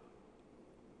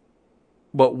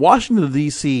 But Washington,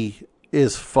 D.C.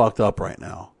 is fucked up right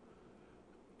now.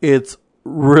 It's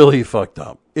really fucked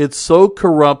up. It's so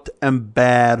corrupt and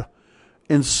bad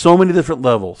in so many different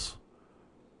levels.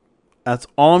 That's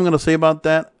all I'm going to say about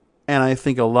that. And I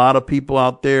think a lot of people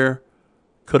out there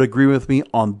could agree with me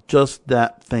on just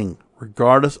that thing,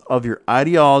 regardless of your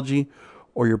ideology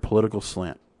or your political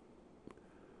slant.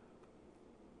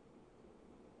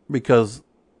 Because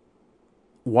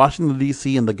Washington,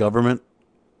 D.C. and the government,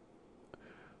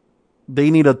 they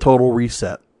need a total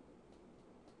reset.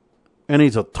 It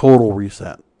needs a total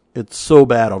reset. It's so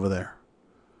bad over there.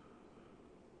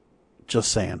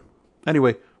 Just saying.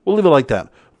 Anyway, we'll leave it like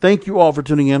that. Thank you all for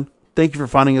tuning in. Thank you for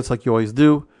finding us like you always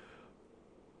do.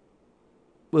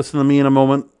 Listen to me in a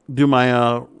moment. Do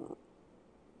my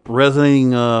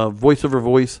resonating voiceover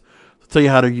voice to tell you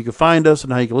how you can find us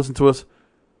and how you can listen to us.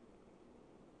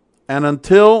 And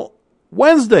until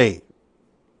Wednesday,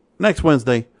 next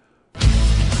Wednesday,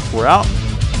 we're out.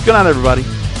 Good night, everybody.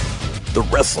 The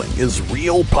Wrestling is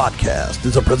Real podcast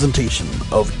is a presentation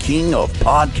of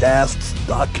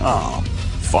KingofPodcasts.com.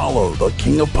 Follow the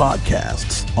King of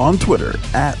Podcasts on Twitter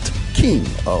at King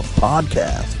of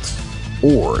Podcasts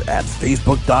or at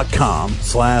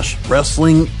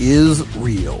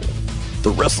Facebook.com/WrestlingIsReal. The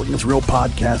Wrestling is Real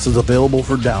podcast is available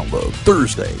for download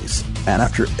Thursdays and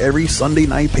after every Sunday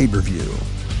night pay-per-view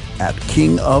at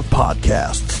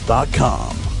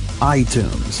KingofPodcasts.com,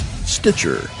 iTunes,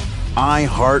 Stitcher,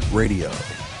 iHeartRadio,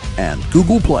 and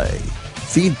Google Play.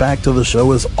 Feedback to the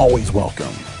show is always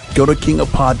welcome. Go to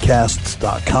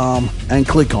KingofPodcasts.com and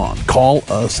click on Call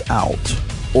Us Out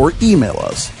or email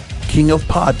us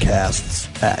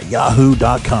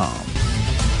KingofPodcasts@yahoo.com.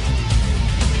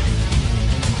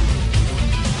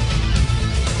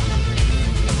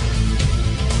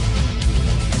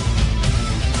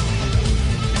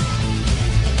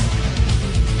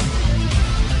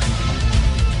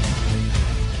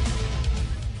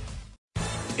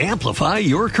 Amplify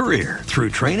your career through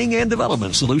training and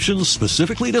development solutions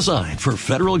specifically designed for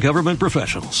federal government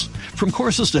professionals. From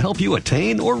courses to help you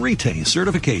attain or retain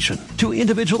certification, to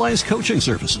individualized coaching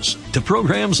services, to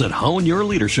programs that hone your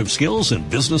leadership skills and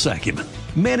business acumen,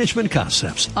 Management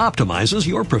Concepts optimizes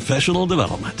your professional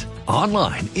development.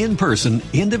 Online, in person,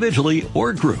 individually,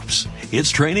 or groups, it's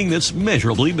training that's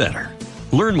measurably better.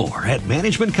 Learn more at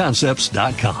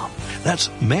managementconcepts.com. That's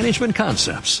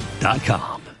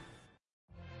managementconcepts.com.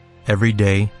 Every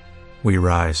day, we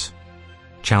rise,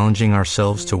 challenging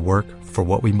ourselves to work for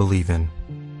what we believe in.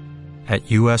 At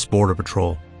U.S. Border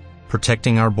Patrol,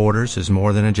 protecting our borders is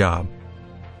more than a job.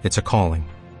 It's a calling.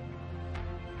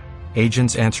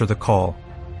 Agents answer the call,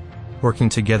 working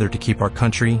together to keep our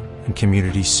country and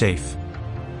communities safe.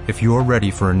 If you are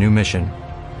ready for a new mission,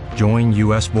 join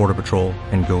U.S. Border Patrol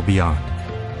and go beyond.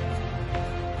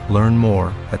 Learn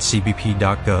more at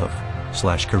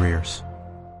cbp.gov/careers.